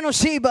see, the Queen of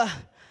Sheba,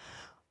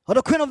 or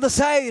the Queen of the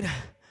South,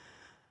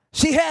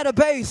 she had a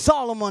baby,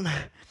 Solomon.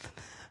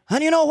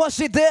 And you know what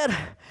she did?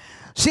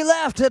 She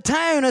left a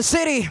town, a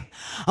city,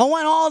 and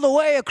went all the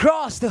way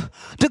across to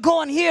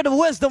go and hear the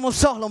wisdom of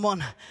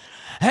Solomon.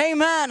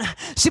 Amen.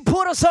 She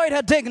put aside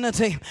her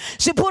dignity.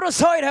 She put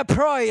aside her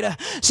pride.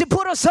 She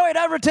put aside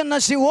everything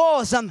that she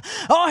was and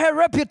all her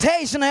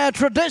reputation and her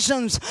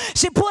traditions.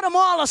 She put them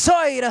all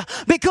aside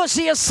because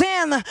she has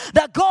seen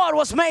that God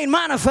was made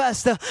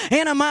manifest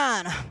in a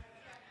man.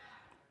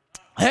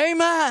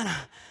 Amen.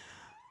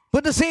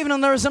 But this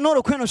evening there is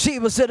another Queen of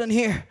Sheba sitting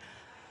here.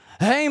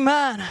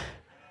 Amen.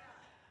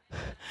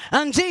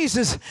 And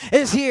Jesus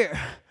is here.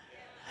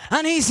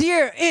 And He's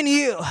here in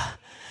you.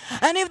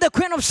 And if the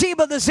Queen of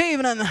Sheba this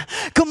evening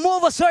can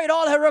move aside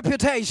all her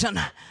reputation,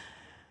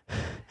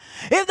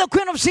 if the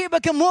Queen of Sheba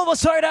can move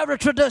aside every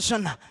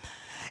tradition,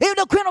 if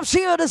the Queen of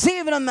Sheba this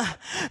evening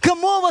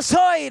can move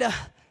aside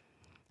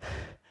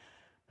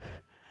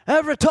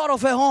every thought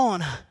of her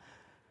own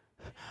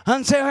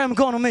and say, I'm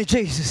going to meet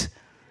Jesus.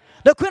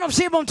 The Queen of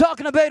Sheba I'm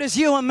talking about is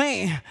you and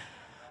me.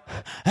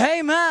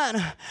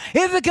 Amen.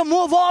 If we can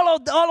move all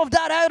of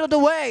that out of the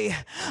way,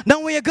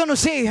 then we are going to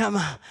see Him.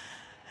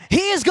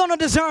 He is going to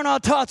discern our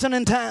thoughts and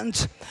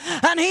intents.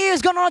 And He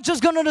is not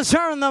just going to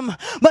discern them,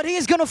 but He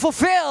is going to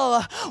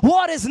fulfill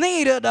what is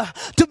needed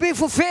to be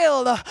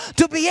fulfilled,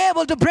 to be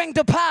able to bring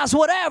to pass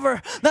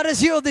whatever that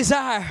is your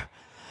desire.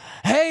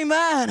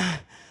 Amen.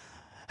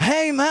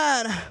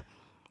 Amen.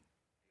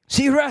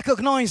 She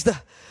recognized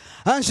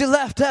and she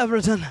left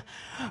everything.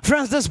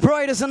 Friends, this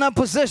bride is in a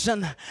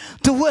position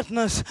to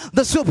witness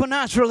the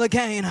supernatural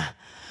again.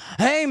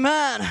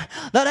 Amen.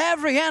 That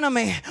every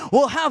enemy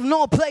will have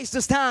no place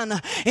to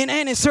stand in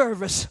any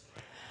service.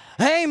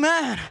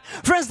 Amen.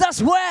 Friends,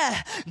 that's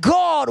where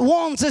God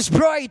wants His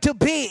bride to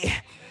be.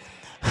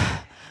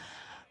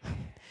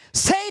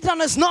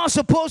 Satan is not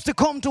supposed to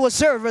come to a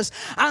service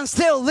and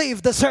still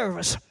leave the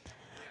service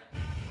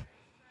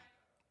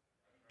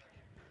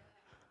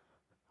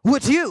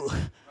with you.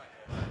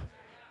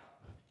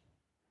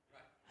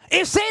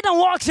 If Satan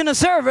walks in a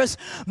service,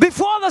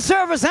 before the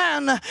service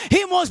ends,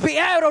 he must be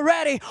out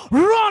already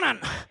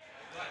running.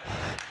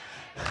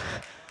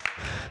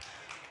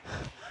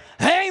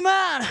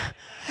 Amen.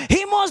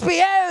 He must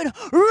be out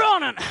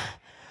running.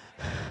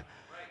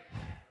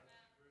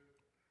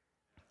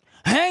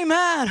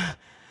 Amen.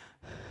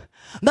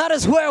 That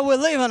is where we're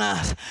living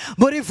at.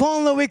 But if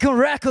only we can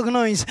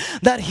recognize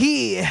that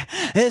He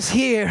is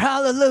here.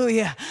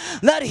 Hallelujah.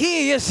 That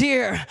He is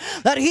here.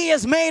 That He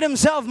has made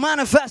Himself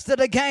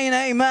manifested again.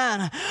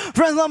 Amen.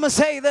 Friends, let me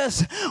say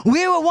this.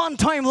 We were one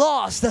time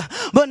lost,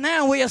 but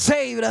now we are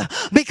saved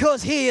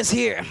because He is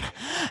here.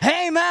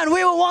 Amen.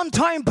 We were one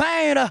time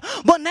bound,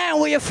 but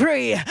now we are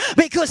free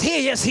because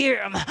He is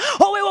here.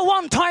 Oh, we were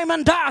one time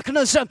in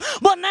darkness,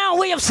 but now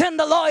we have seen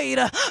the light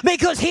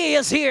because He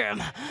is here.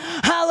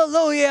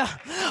 Hallelujah.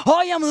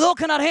 I am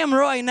looking at Him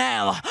right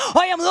now.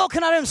 I am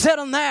looking at Him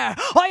sitting there.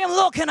 I am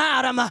looking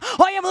at Him.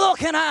 I am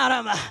looking at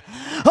Him.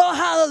 Oh,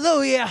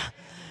 hallelujah.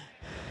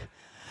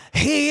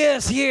 He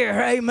is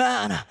here.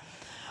 Amen.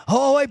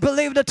 Oh, I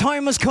believe the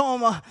time has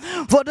come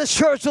for the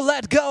church to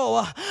let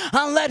go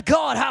and let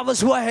God have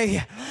his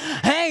way.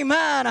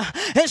 Amen.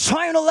 It's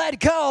time to let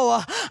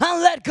go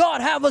and let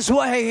God have his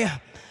way.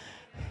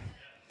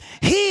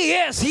 He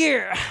is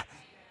here.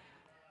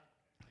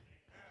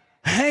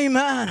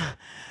 Amen.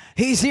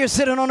 He's here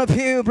sitting on a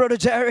pew, Brother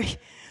Jerry.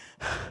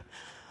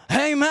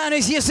 Amen.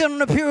 He's here sitting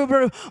on a pew,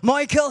 Brother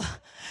Michael.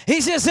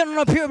 He's here sitting on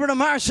a pew, Brother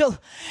Marshall.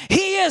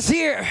 He is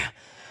here.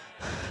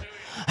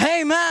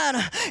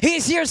 Amen.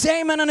 He's here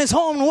saying amen in his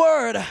own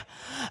word.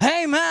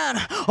 Amen.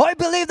 I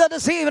believe that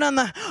this evening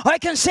I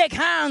can shake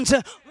hands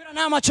with an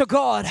amateur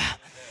God.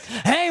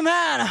 Amen.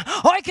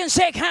 I can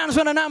shake hands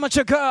with an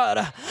amateur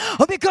God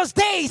because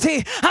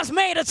deity has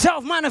made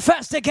itself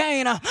manifest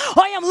again.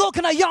 I am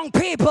looking at young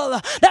people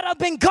that have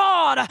been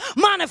God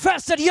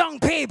manifested young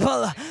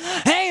people.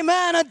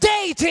 Amen. A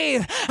deity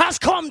has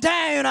come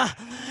down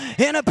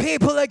in a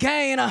people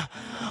again.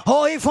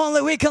 Oh, if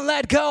only we can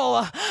let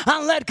go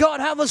and let God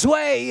have his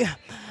way.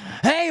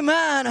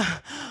 Amen.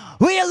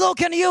 We are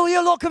looking at you,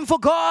 you're looking for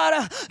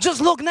God. Just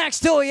look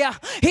next to you.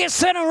 He's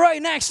sitting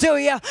right next to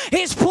you.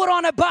 He's put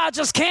on a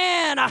Badger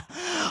skin.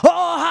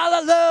 Oh,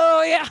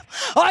 hallelujah.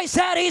 I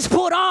said he's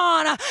put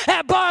on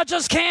a Badger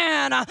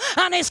skin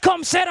and he's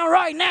come sitting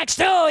right next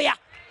to you.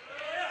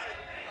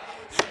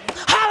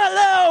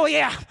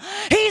 Hallelujah.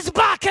 He's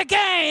back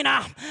again.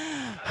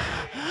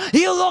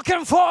 You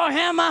looking for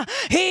him?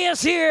 He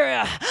is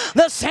here.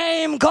 The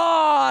same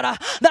God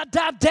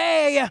that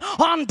day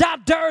on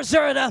that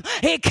desert,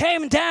 he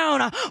came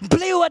down,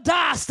 blew a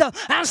dust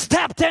and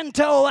stepped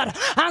into it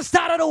and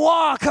started to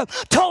walk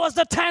towards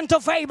the tent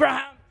of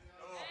Abraham.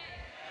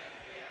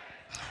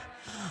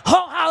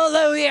 Oh,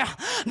 hallelujah.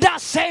 That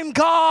same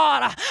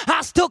God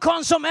has took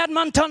on some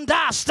Edmonton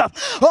dust.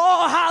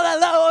 Oh,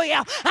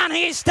 hallelujah. And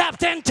he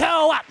stepped into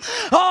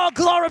it. Oh,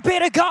 glory be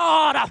to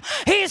God.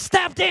 He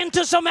stepped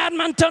into some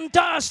Edmonton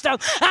dust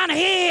and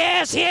he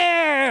is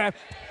here.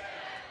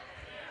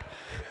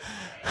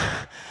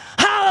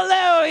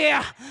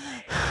 Hallelujah.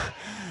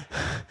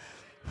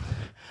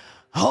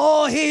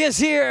 Oh, he is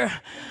here.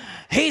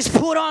 He's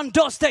put on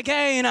dust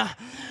again.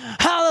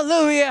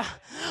 Hallelujah.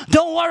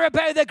 Don't worry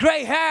about the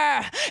gray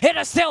hair. It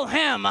is still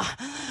him.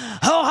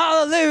 Oh,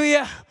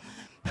 hallelujah.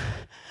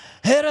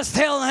 It is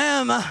still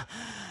him.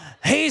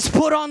 He's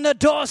put on the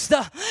dust.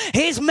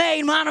 He's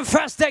made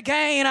manifest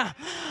again.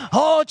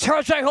 Oh,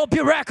 church, I hope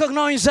you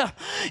recognize it.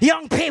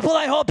 Young people,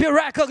 I hope you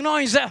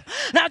recognize it.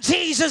 Now,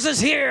 Jesus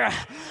is here.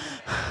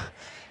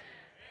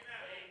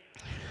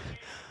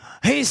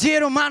 He's here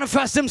to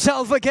manifest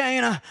himself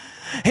again.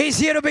 He's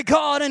here to be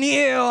God in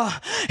you.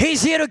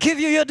 He's here to give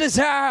you your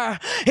desire.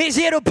 He's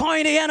here to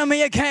bind the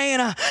enemy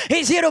again.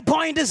 He's here to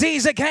bind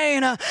disease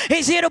again.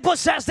 He's here to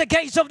possess the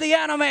gates of the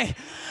enemy.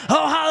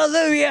 Oh,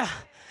 hallelujah.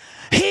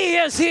 He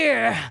is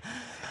here.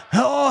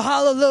 Oh,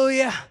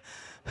 hallelujah.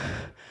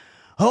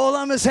 Oh,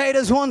 let me say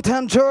this one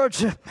time,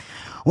 church.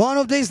 One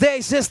of these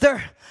days,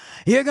 sister,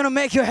 you're going to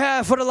make your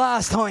hair for the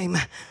last time.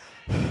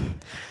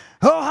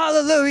 Oh,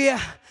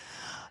 hallelujah.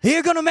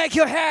 You're going to make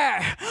your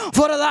hair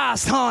for the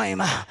last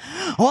time.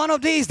 One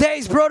of these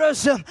days,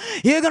 brothers,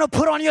 you're going to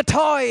put on your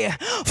tie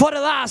for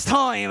the last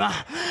time.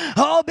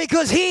 Oh,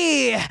 because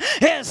he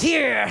is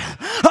here.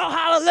 Oh,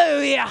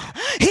 hallelujah.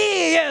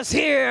 He is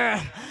here.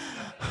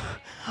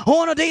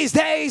 One of these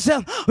days,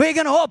 we're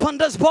going to open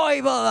this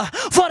Bible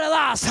for the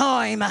last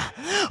time.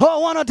 Oh,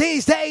 one of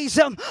these days,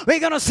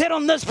 we're going to sit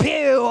on this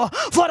pew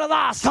for the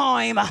last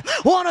time.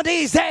 One of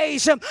these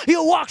days,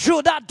 you walk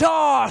through that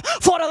door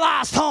for the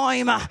last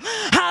time.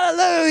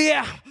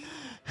 Hallelujah.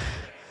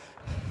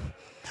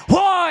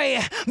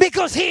 Why?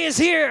 Because he is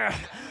here.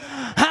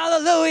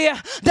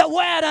 Hallelujah. The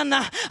wedding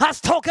has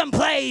taken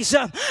place.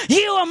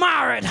 You are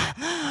married.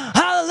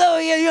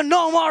 Hallelujah. You're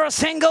no more a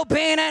single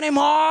being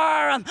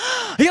anymore.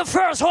 Your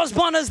first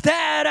husband is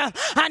dead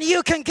and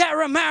you can get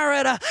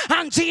remarried.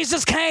 And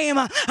Jesus came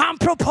and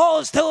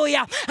proposed to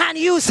you and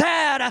you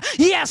said,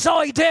 yes,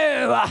 I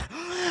do.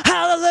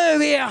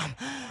 Hallelujah.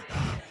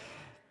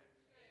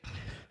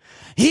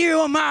 You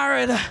are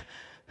married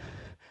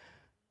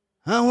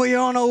and we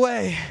are on our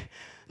way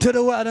to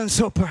the wedding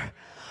supper.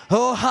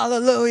 Oh,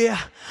 hallelujah.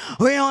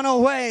 We're on our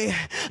way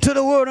to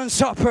the wedding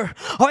supper.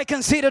 I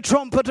can see the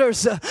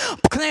trumpeters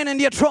cleaning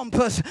their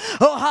trumpets.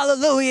 Oh,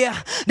 hallelujah.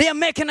 They're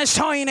making it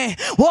shiny.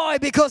 Why?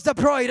 Because the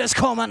bride is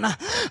coming.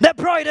 The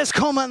bride is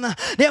coming.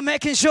 They're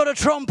making sure the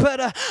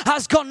trumpet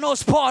has got no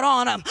spot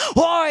on him.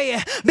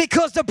 Why?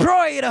 Because the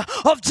bride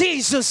of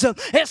Jesus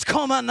is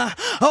coming.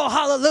 Oh,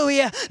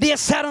 hallelujah. They're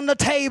set on the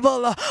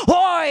table.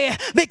 Why?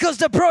 Because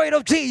the bride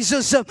of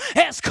Jesus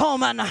is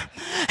coming.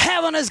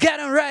 Heaven is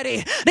getting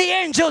ready. The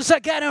angels angels are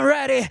getting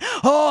ready.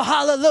 Oh,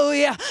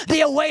 hallelujah.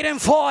 They are waiting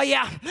for you.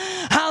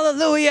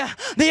 Hallelujah.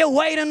 They are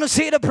waiting to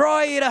see the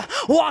bride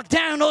walk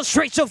down those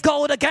streets of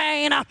gold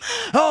again.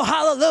 Oh,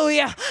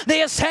 hallelujah.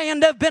 They are saying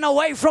they've been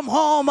away from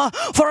home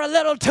for a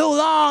little too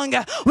long.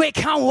 We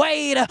can't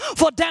wait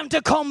for them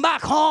to come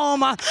back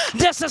home.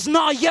 This is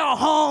not your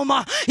home.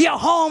 Your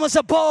home is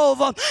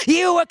above.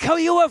 You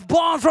were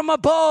born from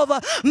above,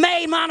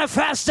 made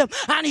manifest,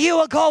 and you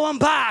are going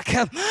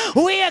back.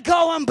 We are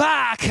going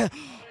back.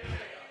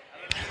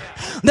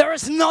 There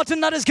is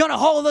nothing that is going to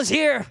hold us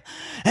here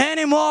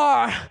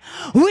anymore.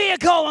 We are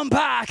going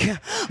back.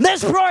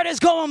 This bride is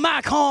going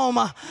back home.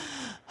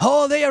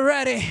 Oh, they are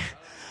ready.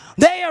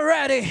 They are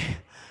ready.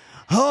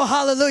 Oh,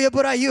 hallelujah.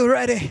 But are you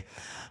ready?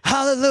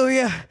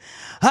 Hallelujah.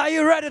 Are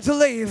you ready to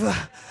leave?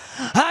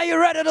 Are you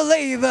ready to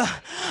leave?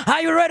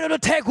 Are you ready to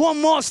take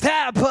one more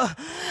step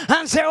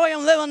and say, oh, I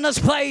am leaving this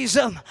place?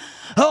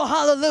 Oh,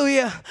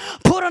 hallelujah.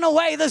 Putting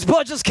away this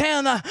budget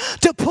skin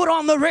to put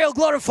on the real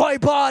glorified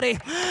body.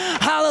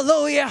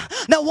 Hallelujah.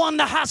 The one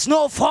that has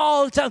no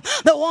fault.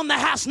 The one that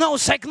has no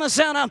sickness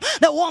in him.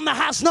 The one that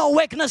has no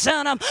weakness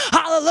in him.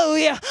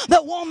 Hallelujah.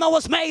 The one that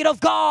was made of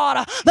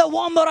God. The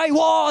one that I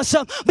was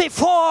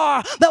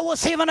before there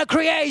was even a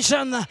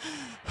creation.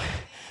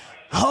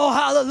 Oh,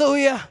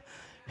 hallelujah.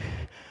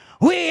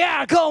 We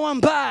are going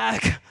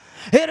back.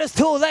 It is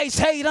too late,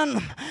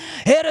 Satan.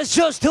 It is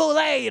just too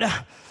late.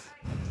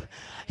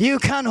 You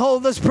can't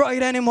hold this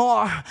bride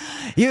anymore.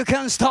 You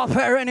can't stop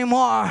her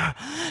anymore.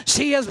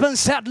 She has been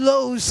set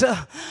loose.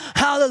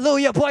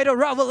 Hallelujah. By the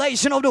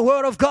revelation of the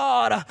Word of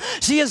God.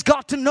 She has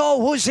got to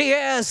know who she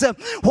is,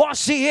 what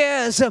she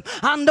is,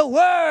 and the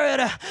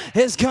Word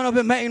is going to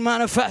be made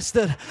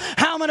manifested.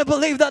 How many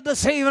believe that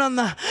this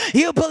evening?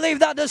 You believe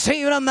that this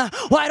evening?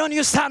 Why don't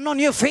you stand on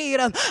your feet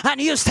and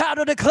you start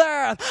to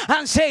declare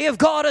and say, if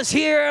God is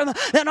here,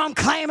 then I'm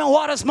claiming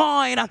what is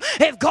mine.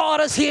 If God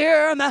is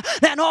here,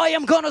 then I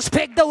am going to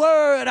speak the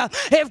word.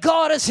 If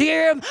God is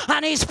here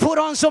and he's put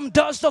on some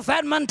dust of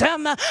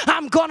Edmonton,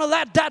 I'm gonna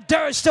let that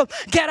dust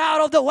get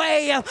out of the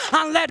way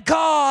and let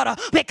God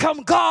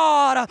become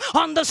God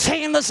on the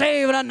scene this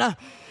evening.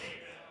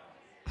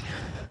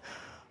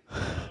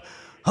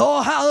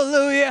 Oh,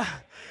 hallelujah.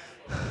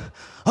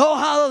 Oh,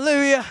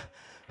 hallelujah.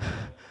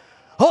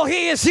 Oh,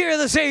 he is here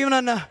this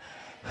evening.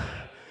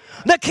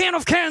 The King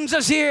of Kings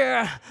is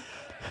here.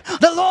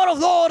 The Lord of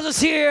Lords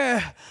is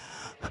here.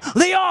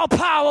 The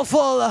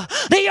all-powerful,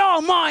 the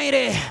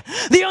almighty,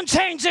 the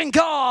unchanging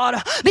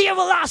God, the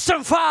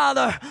everlasting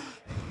Father.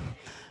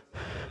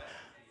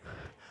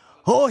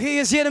 Oh, he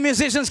is here. The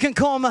musicians can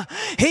come.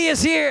 He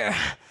is here.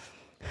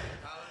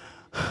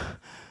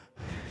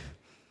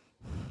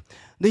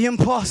 The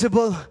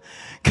impossible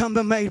can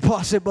be made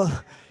possible.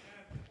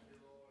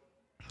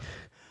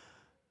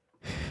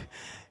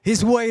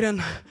 He's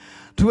waiting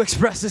to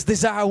express his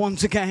desire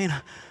once again.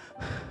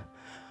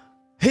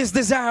 His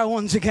desire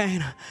once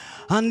again.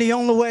 And the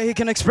only way he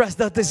can express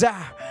that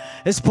desire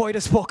is by the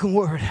spoken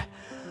word.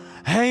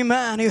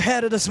 Amen. You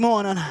heard it this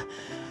morning.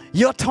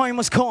 Your time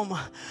has come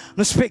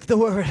to speak the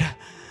word.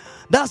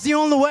 That's the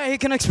only way he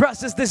can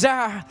express his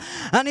desire.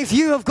 And if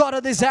you have got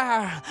a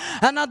desire,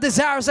 and that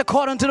desire is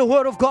according to the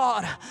word of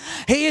God,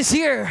 he is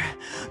here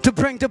to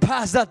bring to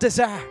pass that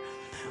desire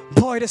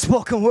by the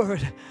spoken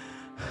word.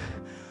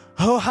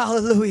 Oh,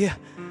 hallelujah.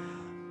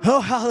 Oh,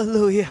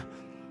 hallelujah.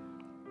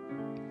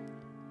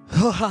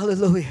 Oh,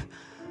 hallelujah.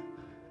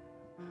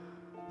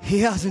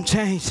 He hasn't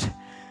changed.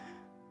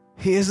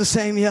 He is the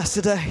same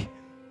yesterday,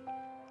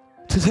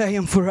 today,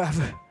 and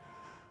forever.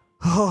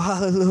 Oh,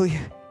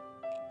 hallelujah.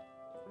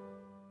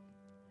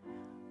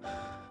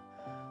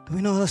 Do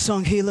we know the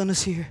song, Healing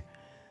is Here?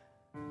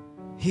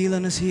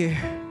 Healing is here.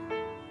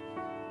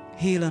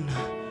 Healing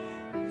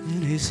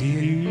is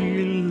here.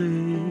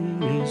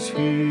 Healing is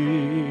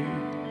here.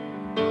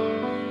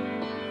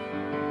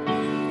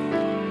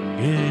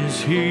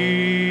 Is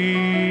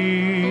here.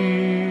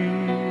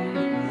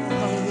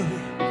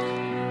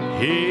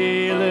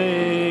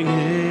 Healing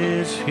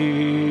is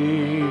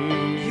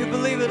here. You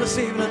believe it this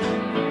evening?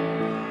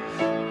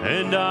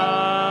 And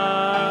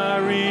I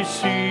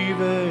receive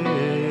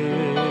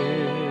it.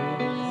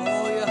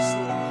 Oh, yes,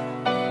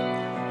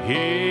 Lord.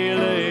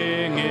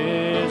 Healing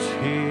is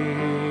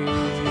here.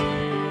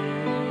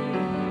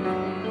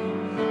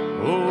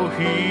 Oh,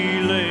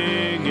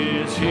 healing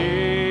is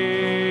here.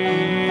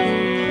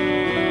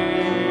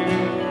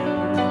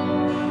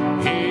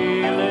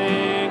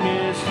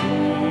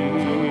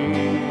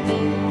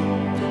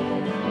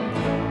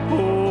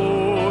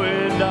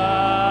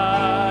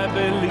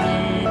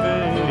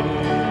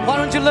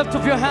 Lift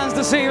up your hands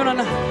this evening.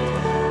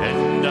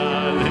 And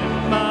I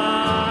lift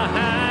my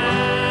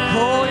hands.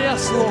 Oh,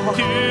 yes, Lord.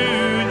 To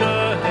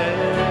the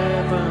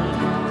heavens.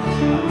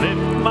 I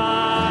lift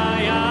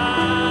my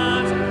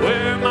eyes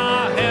where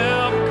my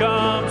help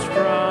comes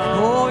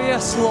from. Oh,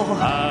 yes, Lord.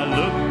 I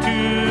look to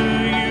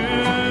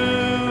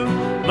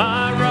you,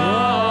 my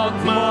rock,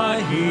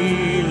 my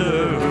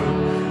healer.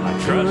 I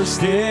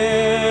trust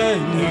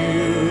in you.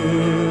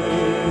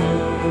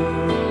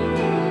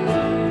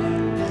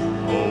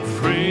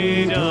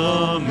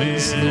 Freedom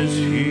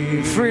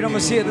freedom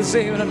is here this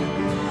evening.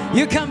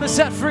 You can be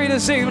set free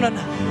this evening.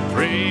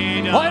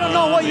 Freedom I don't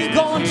know what you're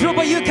going through,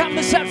 but you can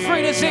be set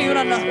free this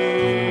evening.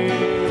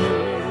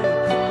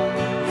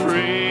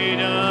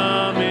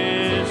 Freedom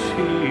is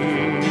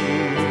here.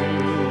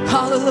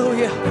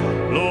 Hallelujah.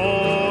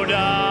 Lord,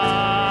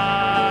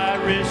 I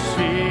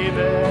receive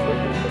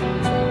it.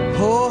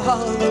 Oh,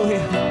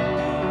 hallelujah.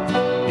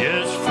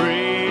 Yes,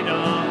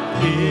 freedom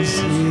is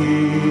here.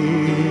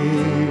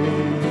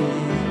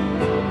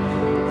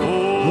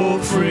 Oh,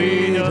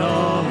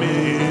 freedom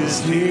is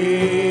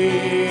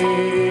here.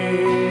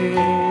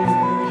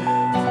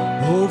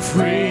 Oh,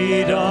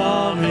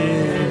 freedom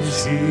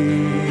is here.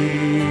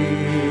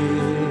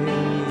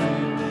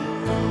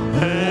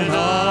 And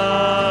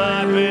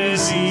I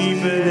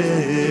receive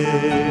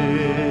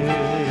it.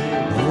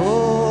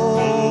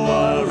 Oh,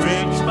 I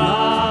reach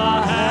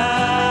my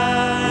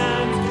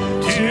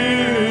hand to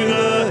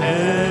the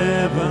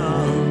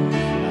heavens. I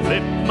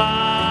lift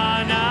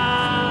mine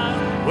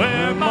eyes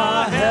where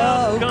my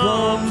help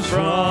comes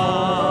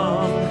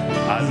from.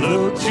 I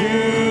look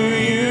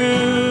to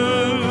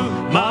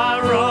you, my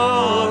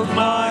rock,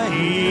 my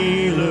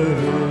healer.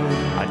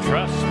 I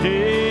trust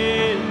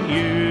in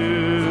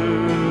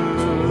you.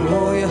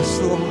 oh, yes,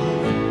 Lord.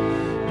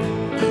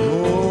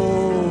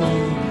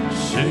 Oh,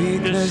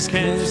 Sickness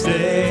can't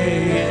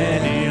stay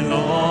any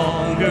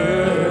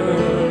longer.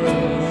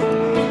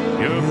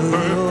 Your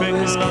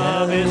perfect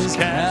love is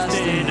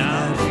casting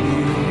out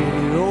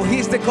fear. oh,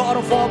 He's the God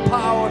of all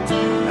power.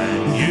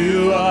 And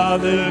you are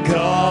the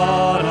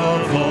God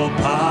of all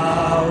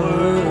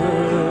power.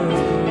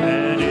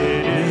 And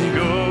it is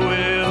your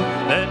will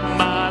that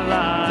my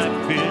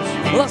life is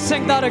here. Let's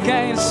sing that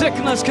again.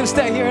 Sickness can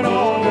stay here no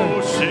longer.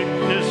 Oh,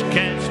 sickness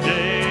can't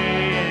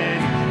stay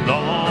any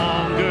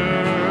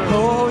longer.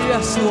 Oh,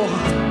 yes, Lord.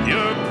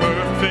 Your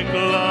perfect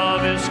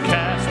love is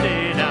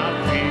casting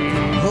out fear.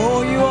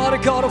 Oh, you are the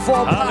God of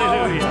all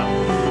power.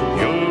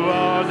 Hallelujah. You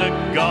are the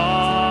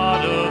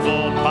God of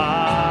all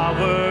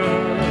power.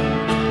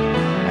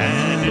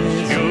 And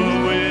it's your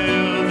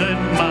will that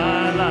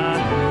my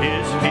life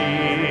is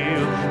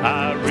healed.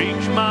 I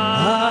reach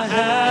my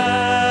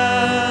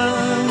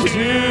hand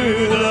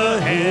to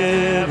the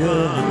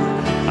heaven.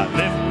 I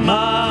lift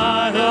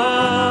my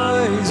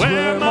eyes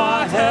where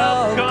my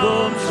help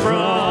comes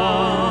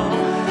from.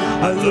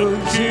 I look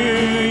to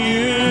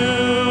you.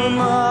 You're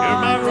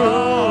my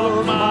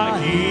rock, my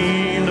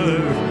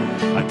healer.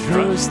 I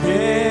trust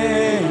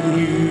in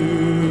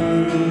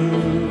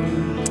you.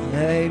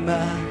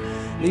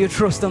 Amen. Do you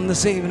trust Him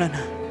this evening?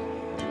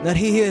 That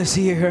He is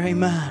here.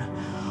 Amen.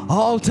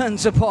 All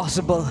things are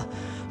possible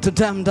to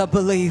them that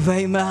believe.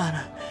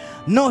 Amen.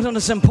 Nothing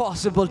is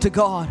impossible to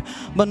God,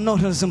 but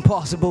nothing is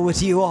impossible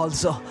with you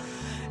also.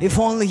 If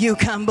only you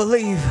can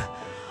believe,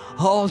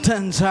 all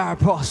things are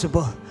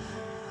possible.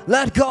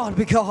 Let God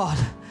be God.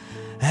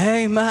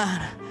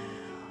 Amen.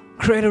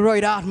 Create a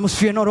right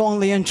atmosphere, not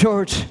only in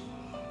church,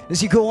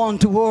 as you go on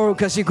to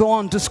work, as you go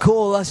on to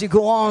school, as you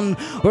go on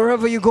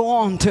wherever you go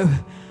on to.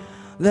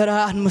 Let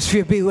our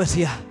atmosphere be with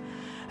you.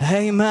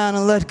 Amen.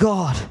 And let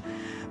God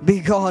be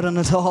God in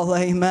it all.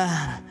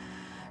 Amen.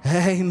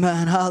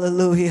 Amen.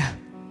 Hallelujah.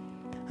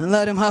 And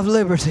let Him have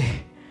liberty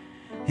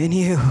in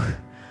you.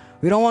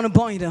 We don't want to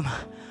bind Him,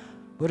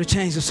 but to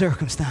change the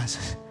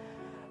circumstances.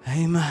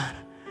 Amen.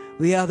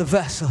 We are the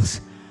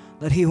vessels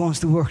that He wants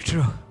to work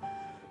through.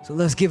 So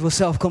let's give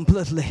ourselves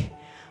completely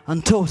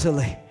and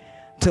totally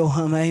to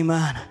Him.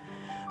 Amen.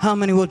 How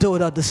many will do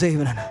that this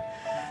evening?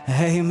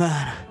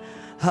 Amen.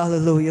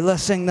 Hallelujah.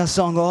 Let's sing that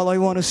song. All I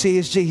want to see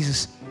is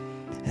Jesus.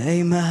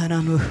 Amen.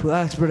 And we'll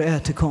ask Brother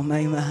Ed to come.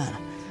 Amen.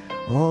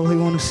 All we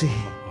want to see.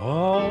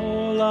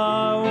 All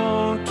I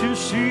want to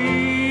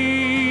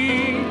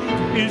see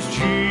is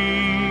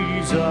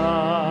Jesus.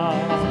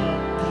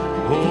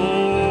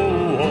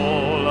 Oh,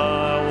 all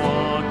I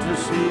want to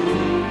see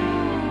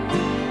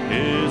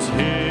is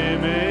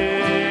Him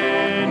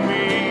in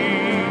me.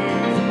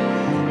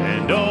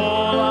 And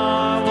all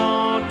I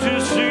want to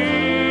see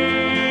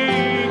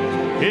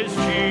is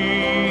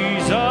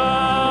Jesus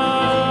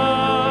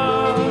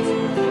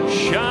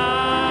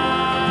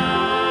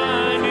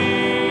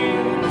shining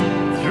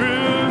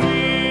through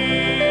me.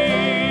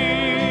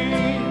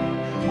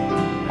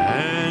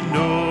 And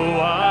oh,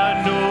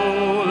 I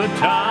know the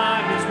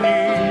time is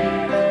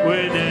near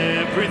when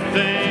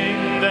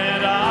everything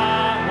that I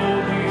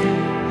hold dear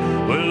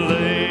will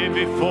lay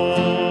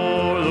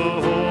before the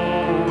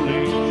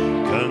holy,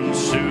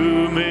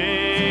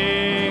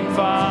 consuming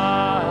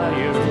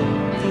fire.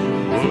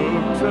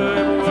 Works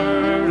of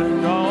word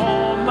and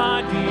all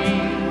my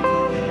deeds,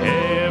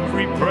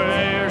 every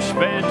prayer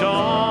spent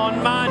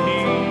on my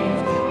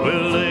knees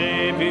will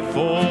lay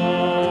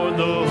before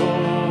the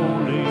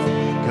holy,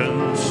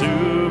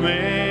 consuming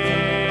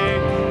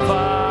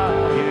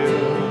fire.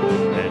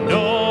 And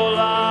all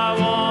I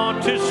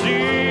want to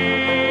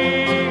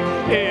see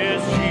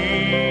is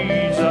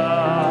Jesus.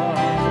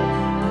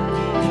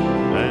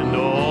 And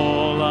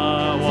all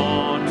I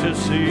want to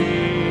see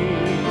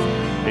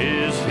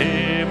is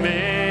Him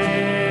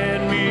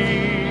in me.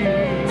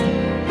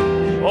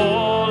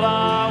 All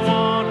I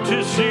want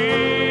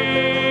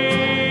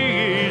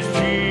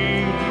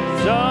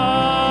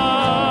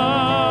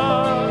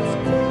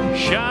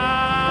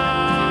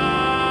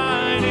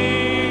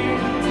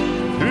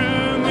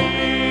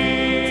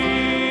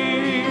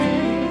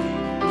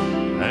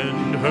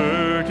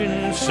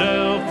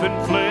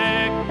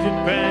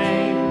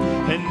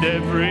and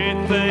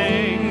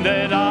everything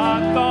that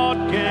I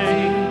thought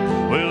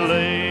gain will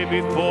lay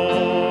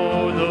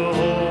before the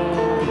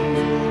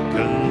holy,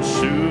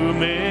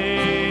 consuming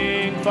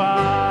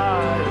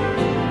fire.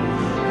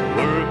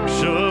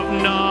 Works of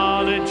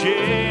knowledge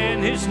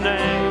in His name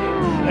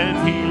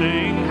and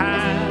healing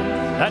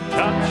hand that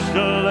touch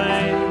the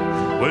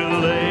lame will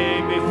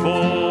lay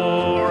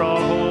before a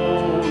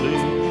holy,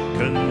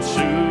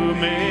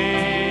 consuming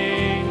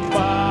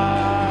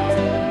fire.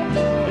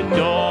 And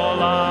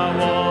all I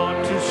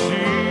want to see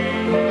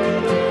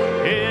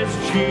is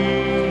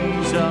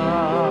Jesus,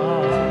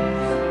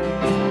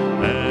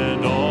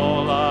 and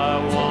all I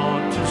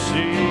want to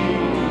see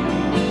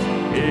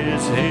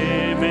is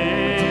Him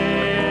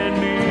in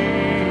me.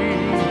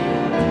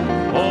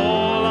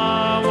 All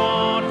I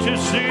want to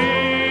see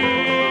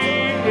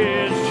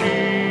is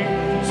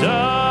Jesus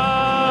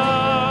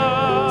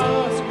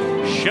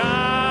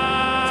shining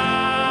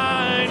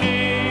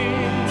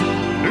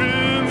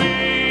through me,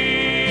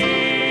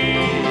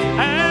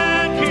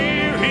 and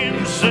hear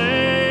Him say,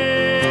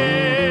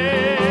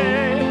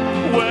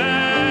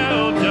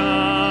 well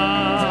done,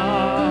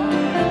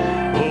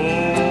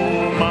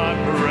 oh my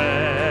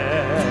precious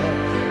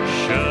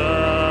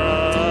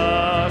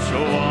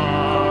one.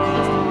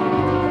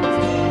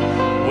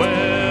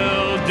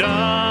 Well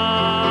done,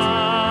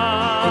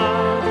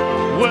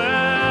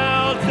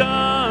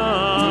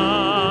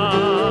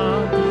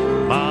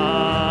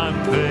 my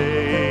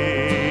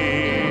faithful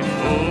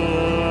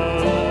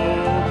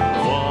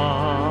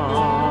one.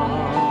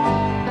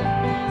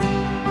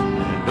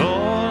 And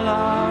all I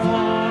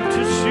want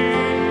to see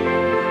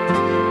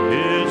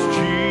is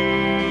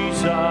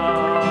Jesus.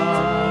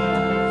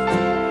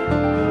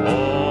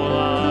 All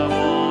I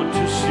want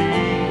to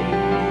see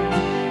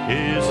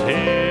is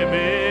Him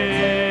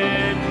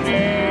in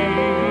me.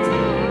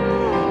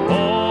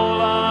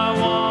 All I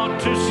want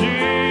to see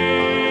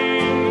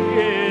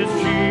is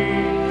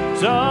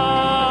Jesus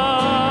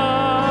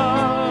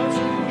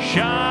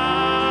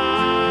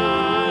shining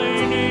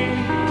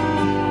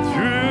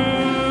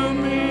through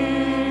me.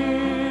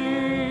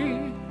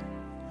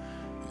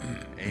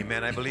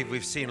 Amen. I believe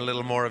we've seen a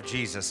little more of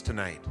Jesus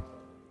tonight.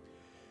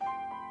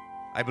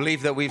 I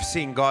believe that we've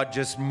seen God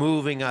just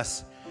moving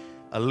us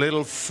a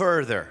little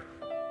further.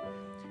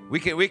 We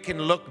can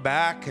look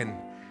back and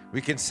we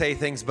can say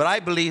things, but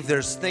I believe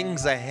there's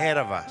things ahead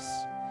of us,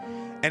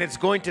 and it's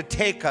going to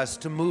take us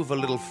to move a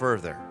little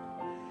further.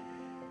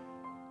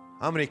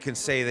 How many can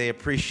say they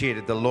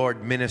appreciated the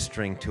Lord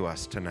ministering to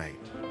us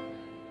tonight?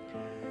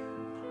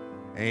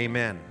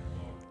 Amen.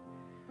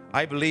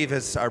 I believe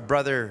as our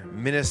brother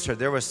ministered,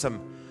 there was some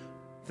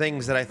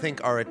things that I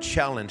think are a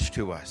challenge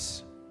to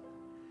us.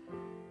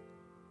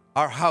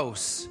 Our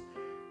house,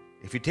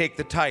 if you take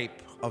the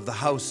type of the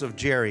house of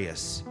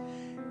Jairus,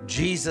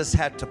 Jesus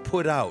had to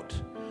put out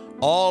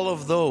all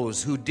of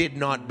those who did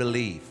not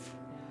believe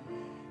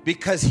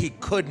because He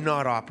could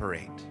not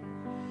operate.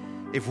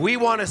 If we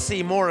want to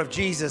see more of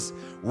Jesus,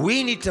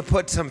 we need to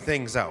put some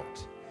things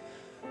out.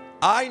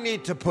 I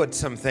need to put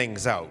some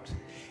things out.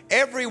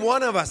 Every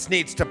one of us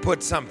needs to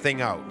put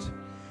something out,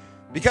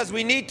 because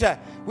we need to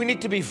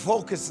be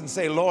focused and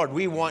say, Lord,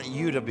 we want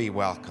You to be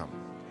welcome.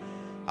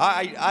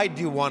 I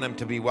do want Him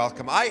to be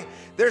welcome.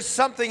 There's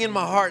something in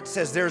my heart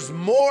says there's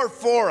more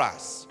for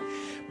us,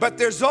 but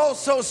there's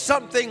also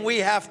something we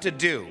have to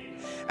do.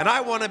 And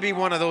I want to be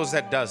one of those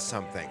that does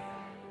something.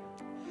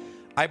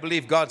 I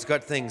believe God's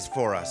got things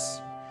for us.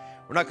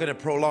 We're not going to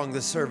prolong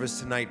the service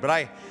tonight, but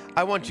I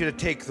want you to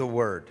take the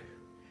word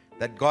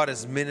that God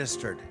has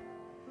ministered.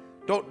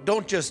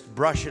 Don't just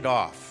brush it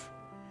off,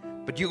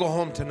 but you go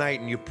home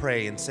tonight and you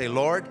pray and say,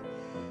 Lord,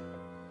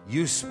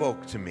 You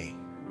spoke to me.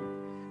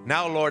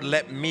 Now, Lord,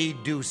 let me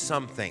do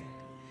something.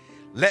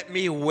 Let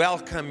me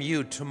welcome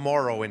You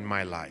tomorrow in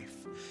my life.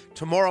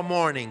 Tomorrow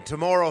morning,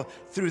 tomorrow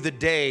through the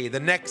day, the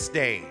next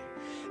day.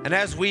 And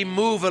as we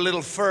move a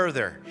little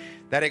further,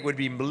 that it would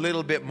be a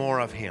little bit more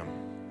of Him.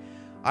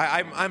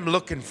 I'm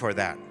looking for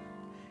that.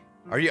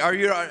 Are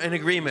you in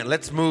agreement?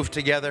 Let's move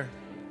together.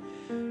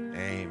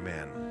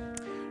 Amen.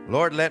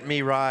 Lord, let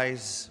me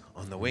rise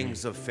on the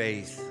wings of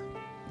faith.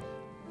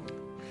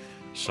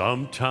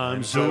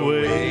 Sometimes the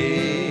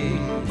way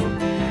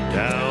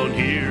down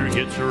here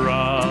gets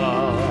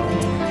rough.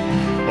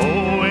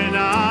 Oh, when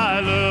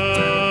I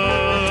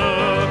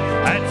look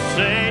at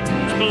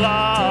Satan's blind